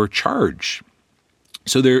in your charge.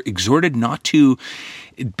 So they're exhorted not to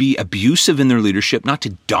be abusive in their leadership, not to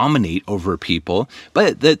dominate over people,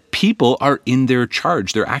 but that people are in their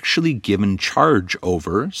charge. They're actually given charge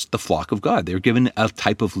over the flock of God. They're given a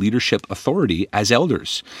type of leadership authority as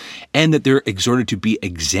elders, and that they're exhorted to be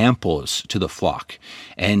examples to the flock.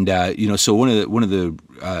 And so one of the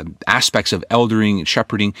aspects of eldering and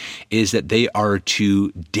shepherding is that they are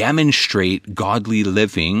to demonstrate godly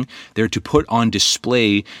living. They're to put on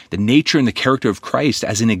display the nature and the character of Christ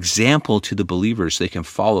as an example to the believers they can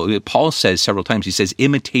follow. Paul says several times, he says,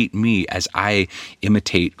 imitate me as I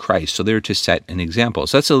imitate Christ. So they're to set an example.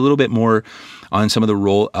 So that's a little bit more on some of the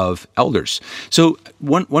role of elders. So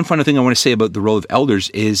one final thing I want to say about the role of elders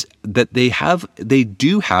is that they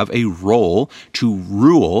do have a role to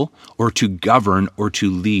rule or to govern or to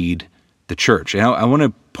lead the church. And I want to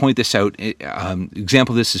point this out.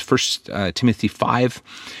 Example of this is 1 Timothy 5.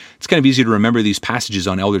 It's kind of easy to remember these passages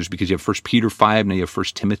on elders because you have 1 Peter 5, now you have 1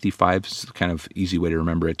 Timothy 5. It's a kind of easy way to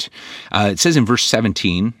remember it. It says in verse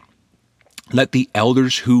 17, "Let the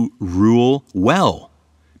elders who rule well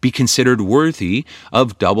be considered worthy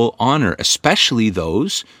of double honor, especially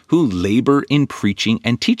those who labor in preaching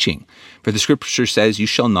and teaching. For the scripture says, you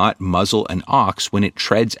shall not muzzle an ox when it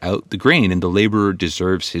treads out the grain, and the laborer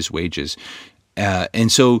deserves his wages."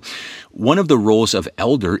 And so one of the roles of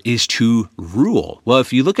elder is to rule. Well,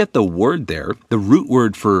 if you look at the word there, the root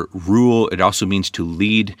word for rule, it also means to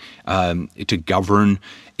lead, to govern.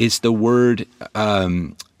 It's the word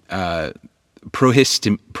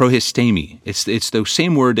prohistemi. It's the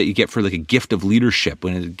same word that you get for like a gift of leadership,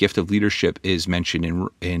 when a gift of leadership is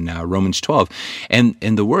mentioned in Romans 12. And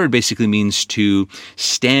the word basically means to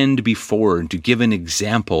stand before and to give an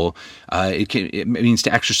example. It means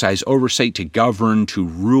to exercise oversight, to govern, to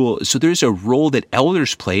rule. So there's a role that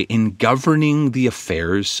elders play in governing the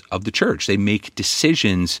affairs of the church. They make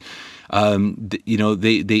decisions.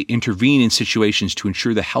 They intervene in situations to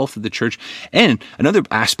ensure the health of the church. And another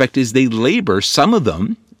aspect is they labor, some of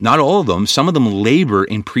them, not all of them, some of them labor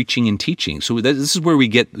in preaching and teaching. So this is where we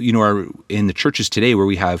get, in the churches today, where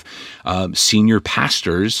we have senior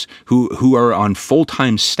pastors who are on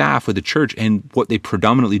full-time staff with the church, and what they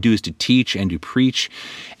predominantly do is to teach and to preach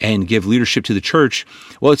and give leadership to the church.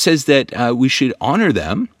 Well, it says that we should honor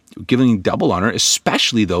them, giving double honor,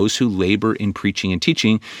 especially those who labor in preaching and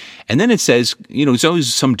teaching. And then it says, there's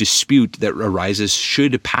always some dispute that arises.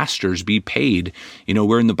 Should pastors be paid?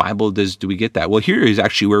 Where in the Bible do we get that? Well, here is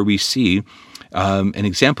actually where we see an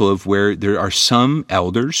example of where there are some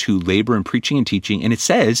elders who labor in preaching and teaching. And it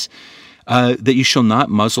says that you shall not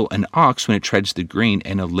muzzle an ox when it treads the grain,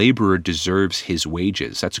 and a laborer deserves his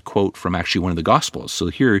wages. That's a quote from actually one of the Gospels. So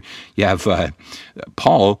here you have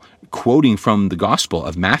Paul quoting from the Gospel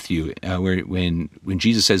of Matthew, when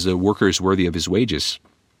Jesus says the worker is worthy of his wages.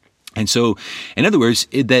 And so, in other words,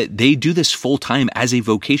 that they do this full time as a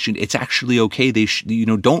vocation. It's actually okay. They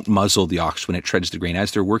don't muzzle the ox when it treads the grain.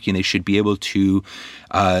 As they're working, they should be able to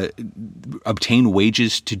obtain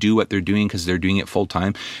wages to do what they're doing because they're doing it full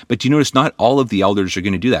time. But do you notice not all of the elders are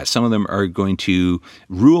going to do that? Some of them are going to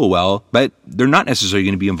rule well, but they're not necessarily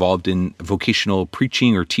going to be involved in vocational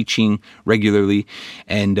preaching or teaching regularly.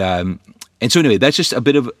 And so anyway, that's just a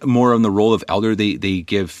bit of more on the role of elder. They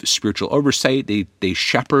give spiritual oversight, they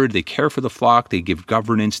shepherd, they care for the flock, they give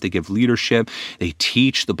governance, they give leadership, they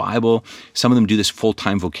teach the Bible. Some of them do this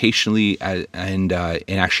full-time vocationally and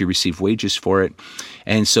actually receive wages for it.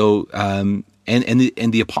 And so and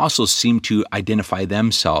the apostles seem to identify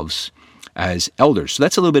themselves as elders. So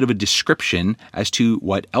that's a little bit of a description as to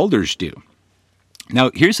what elders do. Now,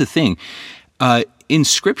 here's the thing. In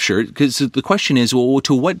Scripture, because the question is, well,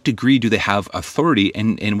 to what degree do they have authority,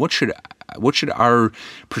 and what should our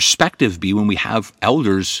perspective be when we have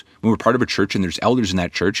elders, when we're part of a church and there's elders in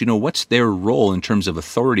that church? What's their role in terms of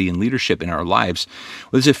authority and leadership in our lives?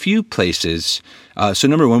 Well, there's a few places. So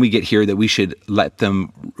number one, we get here that we should let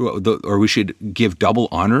them, or we should give double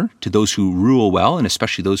honor to those who rule well, and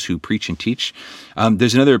especially those who preach and teach.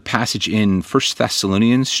 There's another passage in 1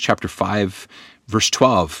 Thessalonians chapter 5, verse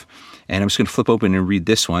 12. And I'm just going to flip open and read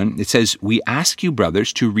this one. It says, "We ask you,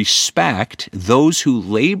 brothers, to respect those who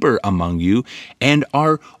labor among you and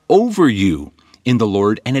are over you in the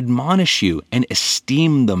Lord and admonish you and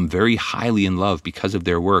esteem them very highly in love because of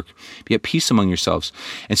their work. Be at peace among yourselves."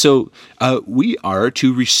 And so we are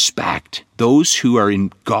to respect those who are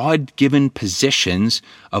in God-given positions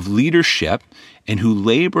of leadership and who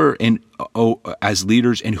labor as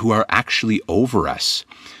leaders and who are actually over us.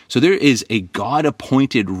 So there is a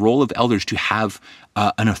God-appointed role of elders to have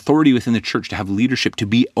an authority within the church, to have leadership, to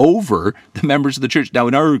be over the members of the church. Now,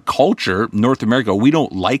 in our culture, North America, we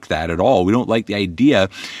don't like that at all. We don't like the idea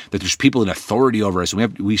that there's people in authority over us,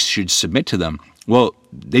 and we should submit to them. Well,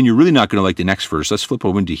 then you're really not going to like the next verse. Let's flip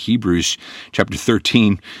over into Hebrews chapter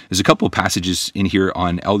 13. There's a couple of passages in here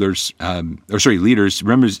on leaders.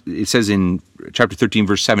 Remember, it says in chapter 13,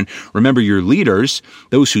 verse 7, "Remember your leaders,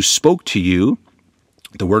 those who spoke to you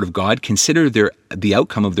the word of God, consider the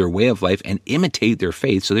outcome of their way of life and imitate their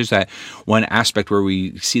faith." So there's that one aspect where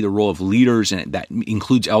we see the role of leaders, and that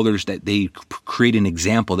includes elders, that they create an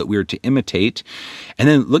example that we are to imitate. And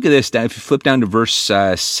then look at this. If you flip down to verse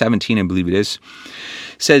 17, I believe it is,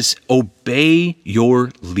 it says, "Obey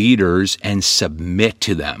your leaders and submit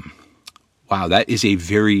to them." Wow, that is a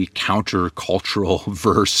very countercultural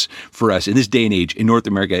verse for us in this day and age in North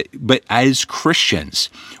America. But as Christians,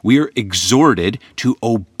 we are exhorted to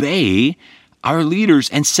obey our leaders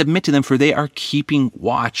and submit to them, for they are keeping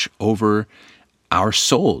watch over our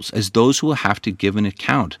souls as those who will have to give an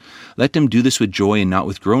account. Let them do this with joy and not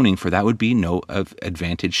with groaning, for that would be no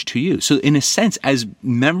advantage to you. So in a sense, as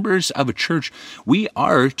members of a church, we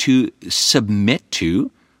are to submit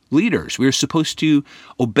to leaders. We are supposed to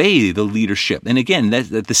obey the leadership. And again,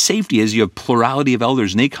 that the safety is you have plurality of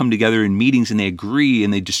elders, and they come together in meetings and they agree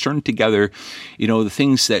and they discern together, the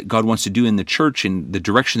things that God wants to do in the church and the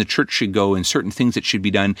direction the church should go and certain things that should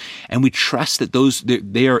be done. And we trust that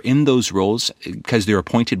they are in those roles because they're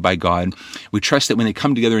appointed by God. We trust that when they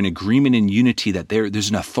come together in agreement and unity, that there's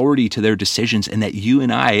an authority to their decisions, and that you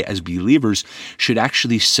and I as believers should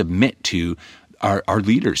actually submit to our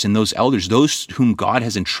leaders and those elders, those whom God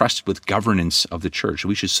has entrusted with governance of the church.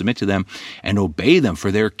 We should submit to them and obey them, for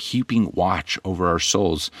they're keeping watch over our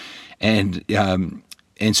souls. And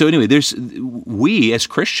so anyway, we as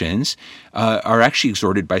Christians are actually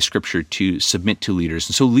exhorted by Scripture to submit to leaders.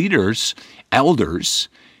 And so leaders, elders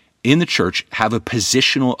in the church, have a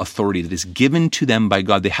positional authority that is given to them by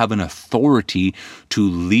God. They have an authority to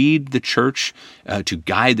lead the church, to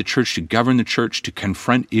guide the church, to govern the church, to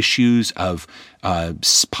confront issues of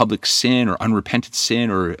public sin or unrepentant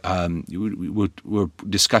sin, or we'll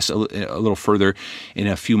discuss a little further in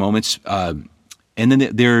a few moments. And then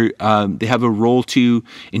they have a role to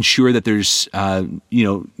ensure that there's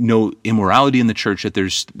no immorality in the church, that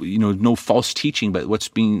there's no false teaching, but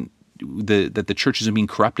that the church isn't being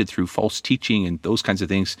corrupted through false teaching and those kinds of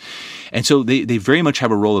things. And so they very much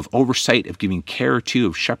have a role of oversight, of giving care to,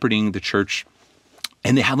 of shepherding the church.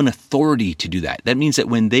 And they have an authority to do that. That means that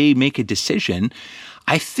when they make a decision,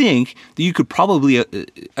 I think that you could probably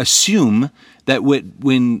assume that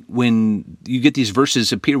when you get these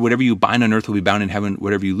verses of Peter, whatever you bind on earth will be bound in heaven,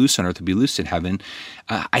 whatever you loose on earth will be loosed in heaven.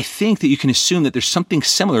 I think that you can assume that there's something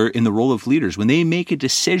similar in the role of leaders. When they make a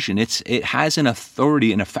decision, it has an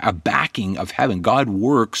authority and a backing of heaven. God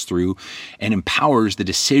works through and empowers the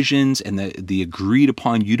decisions and the agreed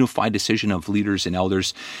upon unified decision of leaders and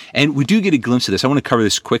elders. And we do get a glimpse of this. I want to cover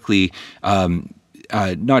this quickly.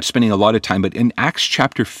 Not spending a lot of time, but in Acts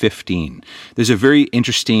chapter 15, there's a very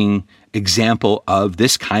interesting example of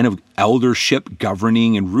this kind of eldership,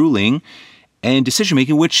 governing and ruling and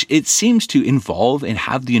decision-making, which it seems to involve and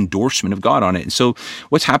have the endorsement of God on it. And so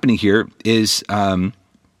what's happening here is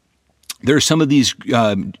there are some of these,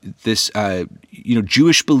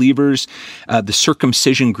 Jewish believers, the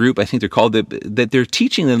circumcision group, I think they're called, that they're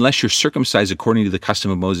teaching that unless you're circumcised according to the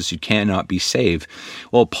custom of Moses, you cannot be saved.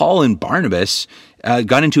 Well, Paul and Barnabas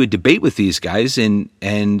got into a debate with these guys,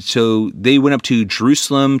 and so they went up to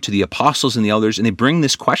Jerusalem to the apostles and the elders, and they bring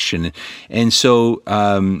this question. And so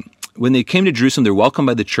when they came to Jerusalem, they're welcomed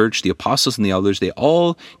by the church, the apostles and the elders. They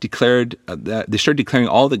all declared, they started declaring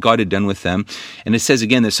all that God had done with them. And it says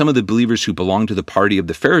again that some of the believers who belonged to the party of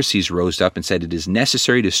the Pharisees rose up and said, it is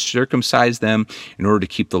necessary to circumcise them in order to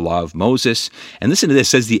keep the law of Moses. And listen to this,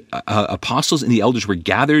 it says the apostles and the elders were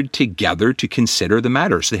gathered together to consider the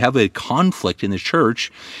matter. So they have a conflict in the church.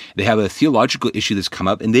 They have a theological issue that's come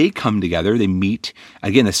up, and they come together, they meet.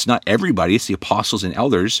 Again, it's not everybody, it's the apostles and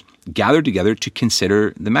elders gathered together to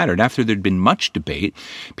consider the matter. And after there'd been much debate,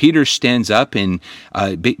 Peter stands up and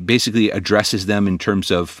basically addresses them in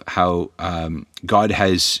terms of how God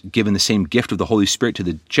has given the same gift of the Holy Spirit to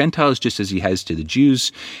the Gentiles just as he has to the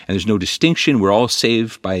Jews, and there's no distinction. We're all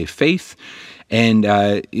saved by faith. And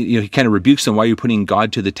he kind of rebukes them, why are you putting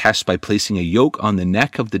God to the test by placing a yoke on the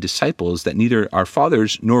neck of the disciples that neither our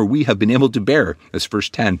fathers nor we have been able to bear? That's verse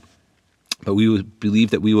 10. But we will believe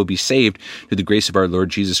that we will be saved through the grace of our Lord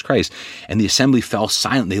Jesus Christ. And the assembly fell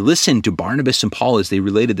silent. They listened to Barnabas and Paul as they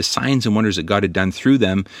related the signs and wonders that God had done through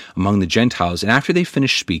them among the Gentiles. And after they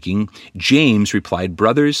finished speaking, James replied,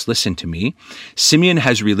 brothers, listen to me. Simeon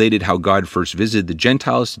has related how God first visited the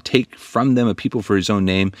Gentiles to take from them a people for his own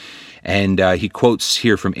name. And he quotes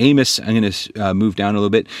here from Amos. I'm going to move down a little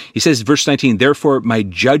bit. He says, verse 19, therefore my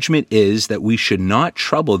judgment is that we should not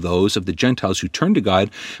trouble those of the Gentiles who turn to God,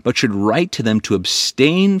 but should write to them to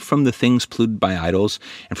abstain from the things polluted by idols,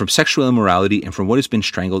 and from sexual immorality, and from what has been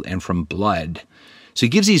strangled, and from blood. So he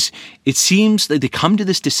gives these, it seems that they come to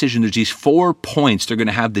this decision, there's these 4 points they're going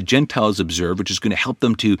to have the Gentiles observe, which is going to help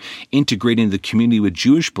them to integrate into the community with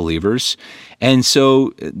Jewish believers. And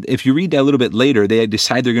so if you read that a little bit later, they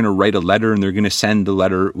decide they're going to write a letter, and they're going to send the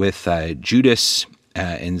letter with Judas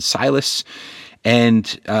and Silas. And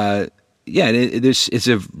it's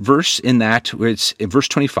a verse in that where it's in verse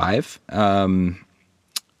 25.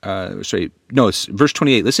 It's verse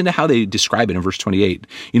 28. Listen to how they describe it in verse 28.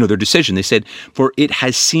 Their decision. They said, for it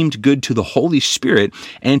has seemed good to the Holy Spirit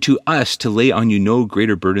and to us to lay on you no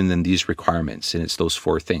greater burden than these requirements. And it's those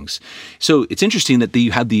 4 things. So it's interesting that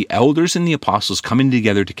you have the elders and the apostles coming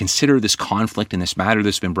together to consider this conflict and this matter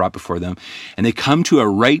that's been brought before them. And they come to a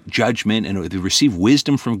right judgment and they receive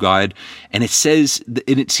wisdom from God. And it says,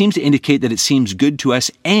 and it seems to indicate that it seems good to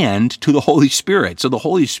us and to the Holy Spirit. So the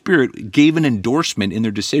Holy Spirit gave an endorsement in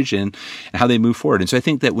their decision and how they move forward. And so I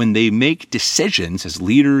think that when they make decisions as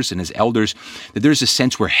leaders and as elders, that there's a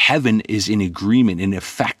sense where heaven is in agreement and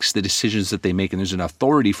affects the decisions that they make, and there's an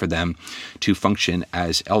authority for them to function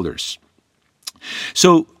as elders.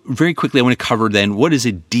 So very quickly, I want to cover then, what is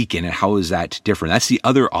a deacon and how is that different? That's the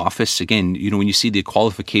other office. Again, when you see the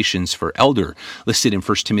qualifications for elder listed in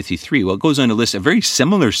 1 Timothy 3, well, it goes on to list a very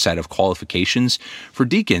similar set of qualifications for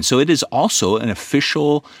deacon. So it is also an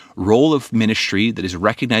official role of ministry that is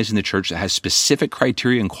recognized in the church that has specific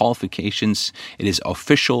criteria and qualifications. It is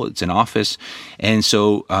official. It's an office. And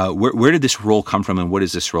so where did this role come from, and what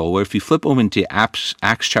is this role? Well, if you flip over to Acts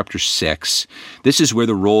chapter 6, this is where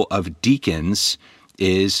the role of deacons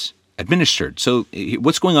is administered. So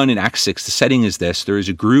what's going on in Acts 6, the setting is this. There is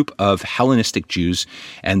a group of Hellenistic Jews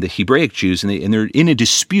and the Hebraic Jews, and they're in a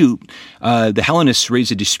dispute. The Hellenists raise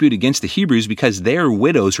a dispute against the Hebrews because their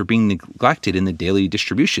widows are being neglected in the daily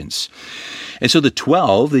distributions. And so the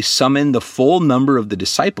 12, they summoned the full number of the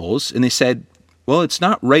disciples, and they said, well, it's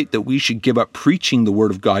not right that we should give up preaching the word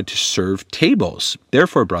of God to serve tables.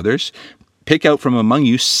 Therefore, brothers, pick out from among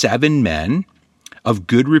you 7 men of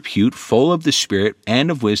good repute, full of the Spirit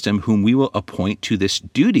and of wisdom, whom we will appoint to this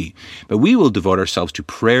duty. But we will devote ourselves to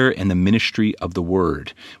prayer and the ministry of the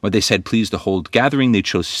word. What they said pleased the whole gathering. They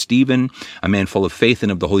chose Stephen, a man full of faith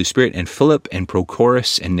and of the Holy Spirit, and Philip, and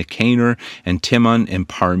Prochorus, and Nicanor, and Timon, and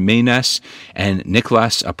Parmenas, and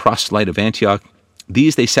Nicholas, a proselyte of Antioch.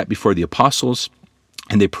 These they set before the apostles,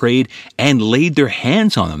 and they prayed and laid their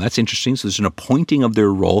hands on them. That's interesting. So there's an appointing of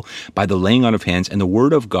their role by the laying on of hands, and the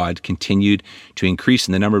word of God continued to increase,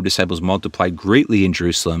 and the number of disciples multiplied greatly in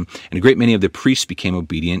Jerusalem, and a great many of the priests became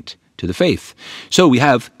obedient to the faith. So we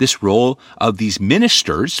have this role of these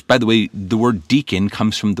ministers. By the way, the word deacon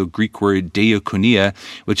comes from the Greek word diakonia,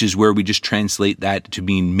 which is where we just translate that to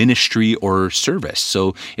mean ministry or service.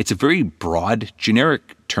 So it's a very broad,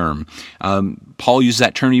 generic term. Paul uses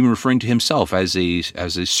that term even referring to himself as a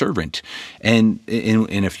servant, and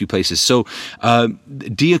in a few places. So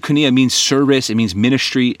diakonia means service, it means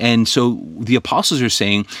ministry, and so the apostles are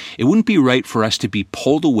saying it wouldn't be right for us to be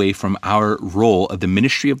pulled away from our role of the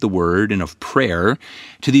ministry of the word and of prayer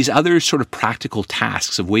to these other sort of practical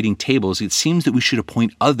tasks of waiting tables. It seems that we should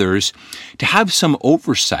appoint others to have some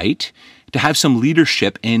oversight, to have some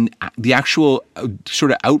leadership in the actual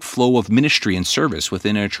sort of outflow of ministry and service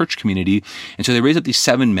within a church community. And so they raise up these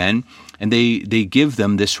 7 men, and they give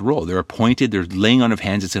them this role. They're appointed, they're laying on of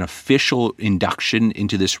hands. It's an official induction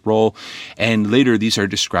into this role. And later, these are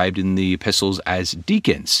described in the epistles as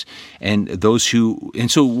deacons. And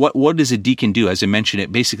so what does a deacon do? As I mentioned,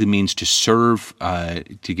 it basically means to serve,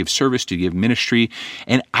 to give service, to give ministry.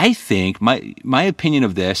 And I think my opinion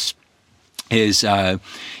of this is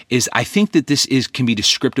I think that this can be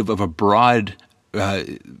descriptive of a broad,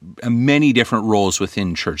 many different roles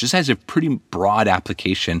within church. This has a pretty broad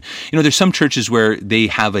application. There's some churches where they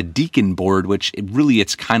have a deacon board, which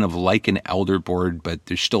it's kind of like an elder board, but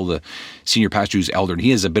there's still the senior pastor who's elder, and he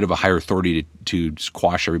has a bit of a higher authority to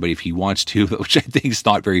squash everybody if he wants to, which I think is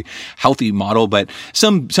not a very healthy model. But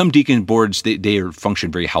some deacon boards, they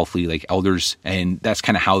function very healthily like elders, and that's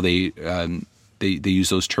kind of how they use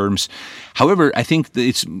those terms. However, I think that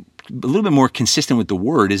it's a little bit more consistent with the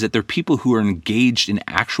word is that they're people who are engaged in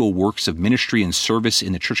actual works of ministry and service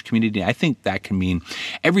in the church community. I think that can mean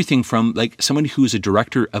everything from like someone who is a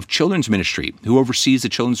director of children's ministry, who oversees the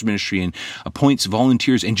children's ministry and appoints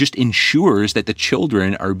volunteers and just ensures that the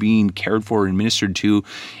children are being cared for and ministered to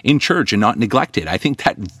in church and not neglected. I think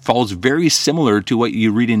that falls very similar to what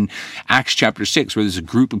you read in Acts chapter 6, where there's a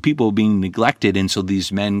group of people being neglected, and so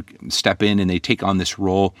these men step in and they take on this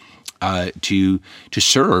role to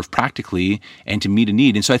serve practically and to meet a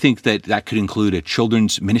need. And so I think that could include a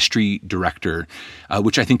children's ministry director,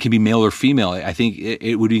 which I think can be male or female. I think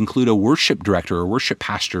it would include a worship director or worship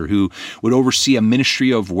pastor who would oversee a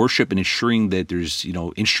ministry of worship and ensuring that there's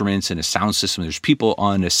instruments and a sound system. There's people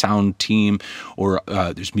on a sound team, or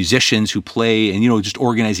there's musicians who play, and just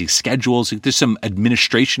organizing schedules. There's some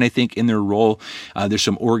administration, I think, in their role. There's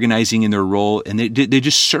some organizing in their role, and they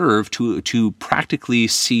just serve to practically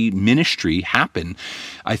see ministry happen.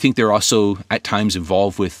 I think they're also at times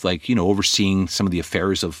involved with overseeing some of the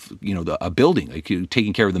affairs of a building, like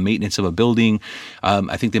taking care of the maintenance of a building.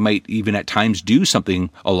 I think they might even at times do something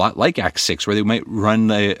a lot like Acts 6, where they might run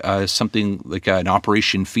something like an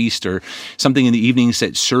Operation Feast or something in the evenings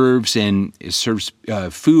that serves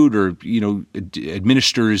food or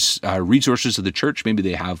administers resources of the church. Maybe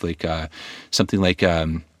they have something like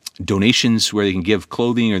donations where they can give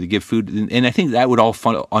clothing or they give food. And I think that would all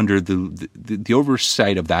fall under the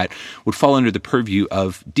oversight of that would fall under the purview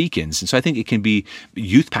of deacons. And so I think it can be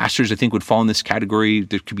youth pastors, I think, would fall in this category.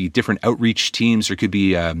 There could be different outreach teams. There could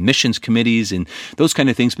be missions committees and those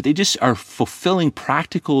kind of things. But they just are fulfilling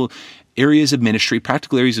practical areas of ministry,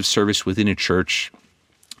 practical areas of service within a church.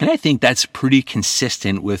 And I think that's pretty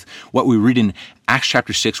consistent with what we read in Acts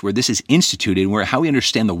chapter 6, where this is instituted, and where how we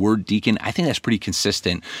understand the word deacon, I think that's pretty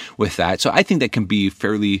consistent with that. So I think that can be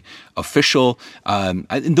fairly official.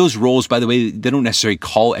 And those roles, by the way, they don't necessarily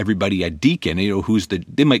call everybody a deacon.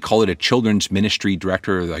 They might call it a children's ministry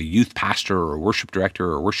director, or a youth pastor, or a worship director,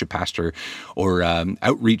 or a worship pastor, or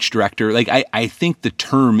outreach director. I think the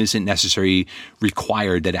term isn't necessarily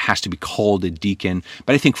required that it has to be called a deacon,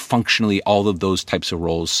 but I think functionally all of those types of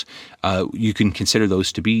roles, you can consider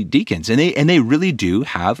those to be deacons, and they really do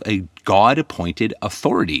have a God-appointed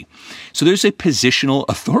authority. So there's a positional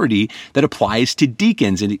authority that applies to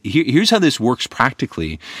deacons, and here's how this works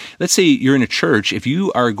practically. Let's say you're in a church. If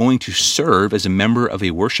you are going to serve as a member of a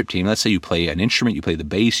worship team, let's say you play an instrument, you play the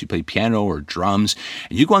bass, you play piano or drums,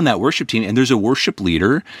 and you go on that worship team, and there's a worship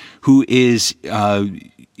leader who is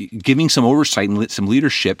giving some oversight and some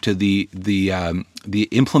leadership to the the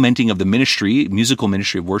implementing of the ministry, musical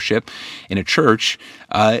ministry of worship in a church,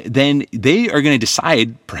 then they are going to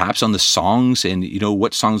decide perhaps on the songs and,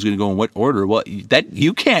 what song's going to go in what order. Well, that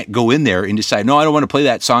you can't go in there and decide, no, I don't want to play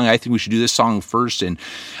that song. I think we should do this song first. And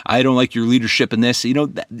I don't like your leadership in this.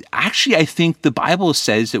 Actually, I think the Bible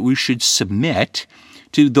says that we should submit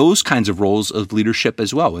to those kinds of roles of leadership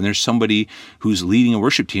as well. When there's somebody who's leading a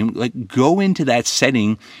worship team, like go into that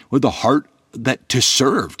setting with the heart that to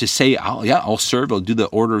serve, to say, I'll serve, I'll do the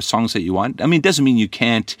order of songs that you want. I mean, it doesn't mean you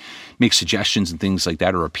can't make suggestions and things like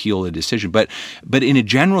that or appeal a decision. But in a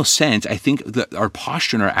general sense, I think that our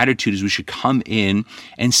posture and our attitude is we should come in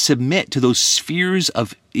and submit to those spheres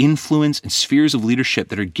of influence and spheres of leadership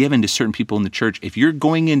that are given to certain people in the church. If you're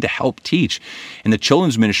going in to help teach in the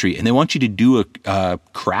children's ministry and they want you to do a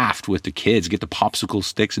craft with the kids, get the popsicle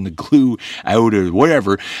sticks and the glue out or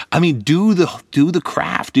whatever, I mean, do the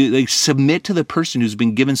craft, submit to the person who's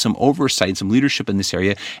been given some oversight, some leadership in this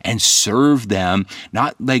area, and serve them,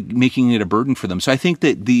 not like making it a burden for them. So I think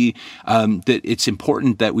that that it's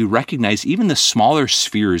important that we recognize even the smaller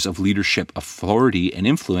spheres of leadership, authority, and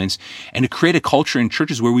influence, and to create a culture in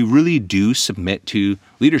churches where we really do submit to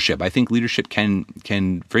leadership. I think leadership can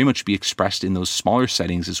very much be expressed in those smaller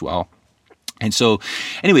settings as well. And so,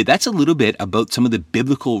 anyway, that's a little bit about some of the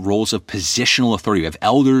biblical roles of positional authority. We have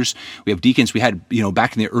elders, we have deacons. We had,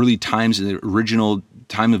 back in the early times, in the original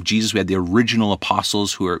time of Jesus, we had the original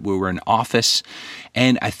apostles who were in office.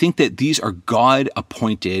 And I think that these are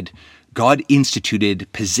God-appointed,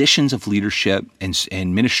 God-instituted positions of leadership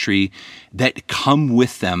and ministry that come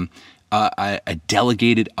with them a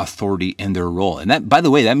delegated authority in their role. And that, by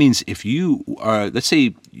the way, that means if you are, let's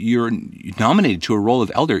say you're nominated to a role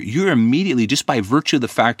of elder, you're immediately, just by virtue of the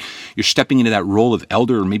fact you're stepping into that role of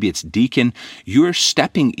elder, or maybe it's deacon, you're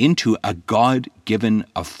stepping into a God-given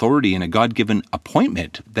authority and a God-given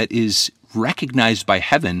appointment that is recognized by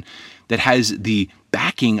heaven, that has the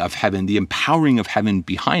backing of heaven, the empowering of heaven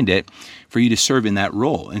behind it for you to serve in that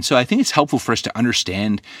role. And so I think it's helpful for us to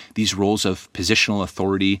understand these roles of positional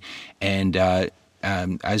authority and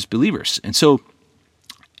as believers. And so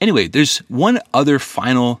anyway, there's one other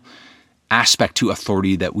final aspect to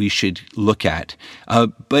authority that we should look at.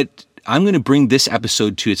 But I'm going to bring this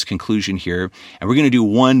episode to its conclusion here, and we're going to do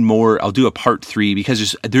one more. I'll do a part 3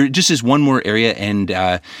 because there just is one more area, and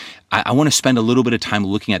I want to spend a little bit of time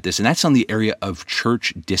looking at this, and that's on the area of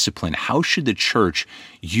church discipline. How should the church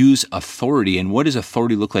use authority, and what does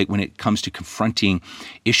authority look like when it comes to confronting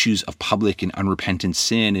issues of public and unrepentant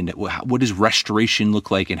sin, and what does restoration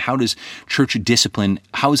look like, and how does church discipline,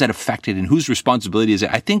 how is that affected, and whose responsibility is it?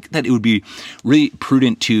 I think that it would be really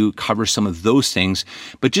prudent to cover some of those things,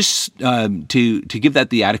 but just to give that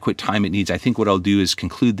the adequate time it needs, I think what I'll do is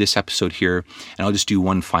conclude this episode here, and I'll just do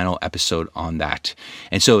one final episode on that.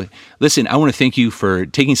 And so, listen, I want to thank you for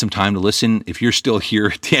taking some time to listen. If you're still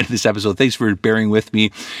here at the end of this episode, thanks for bearing with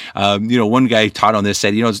me. One guy taught on this,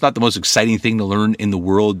 said, it's not the most exciting thing to learn in the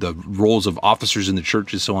world, the roles of officers in the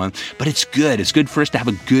church and so on, but it's good. It's good for us to have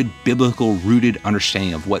a good biblical rooted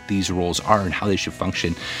understanding of what these roles are and how they should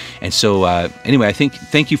function. And so anyway,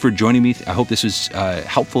 thank you for joining me. I hope this was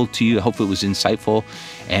helpful to you. I hope it was insightful.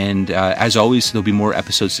 And as always, there'll be more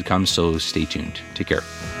episodes to come, so stay tuned. Take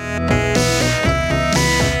care.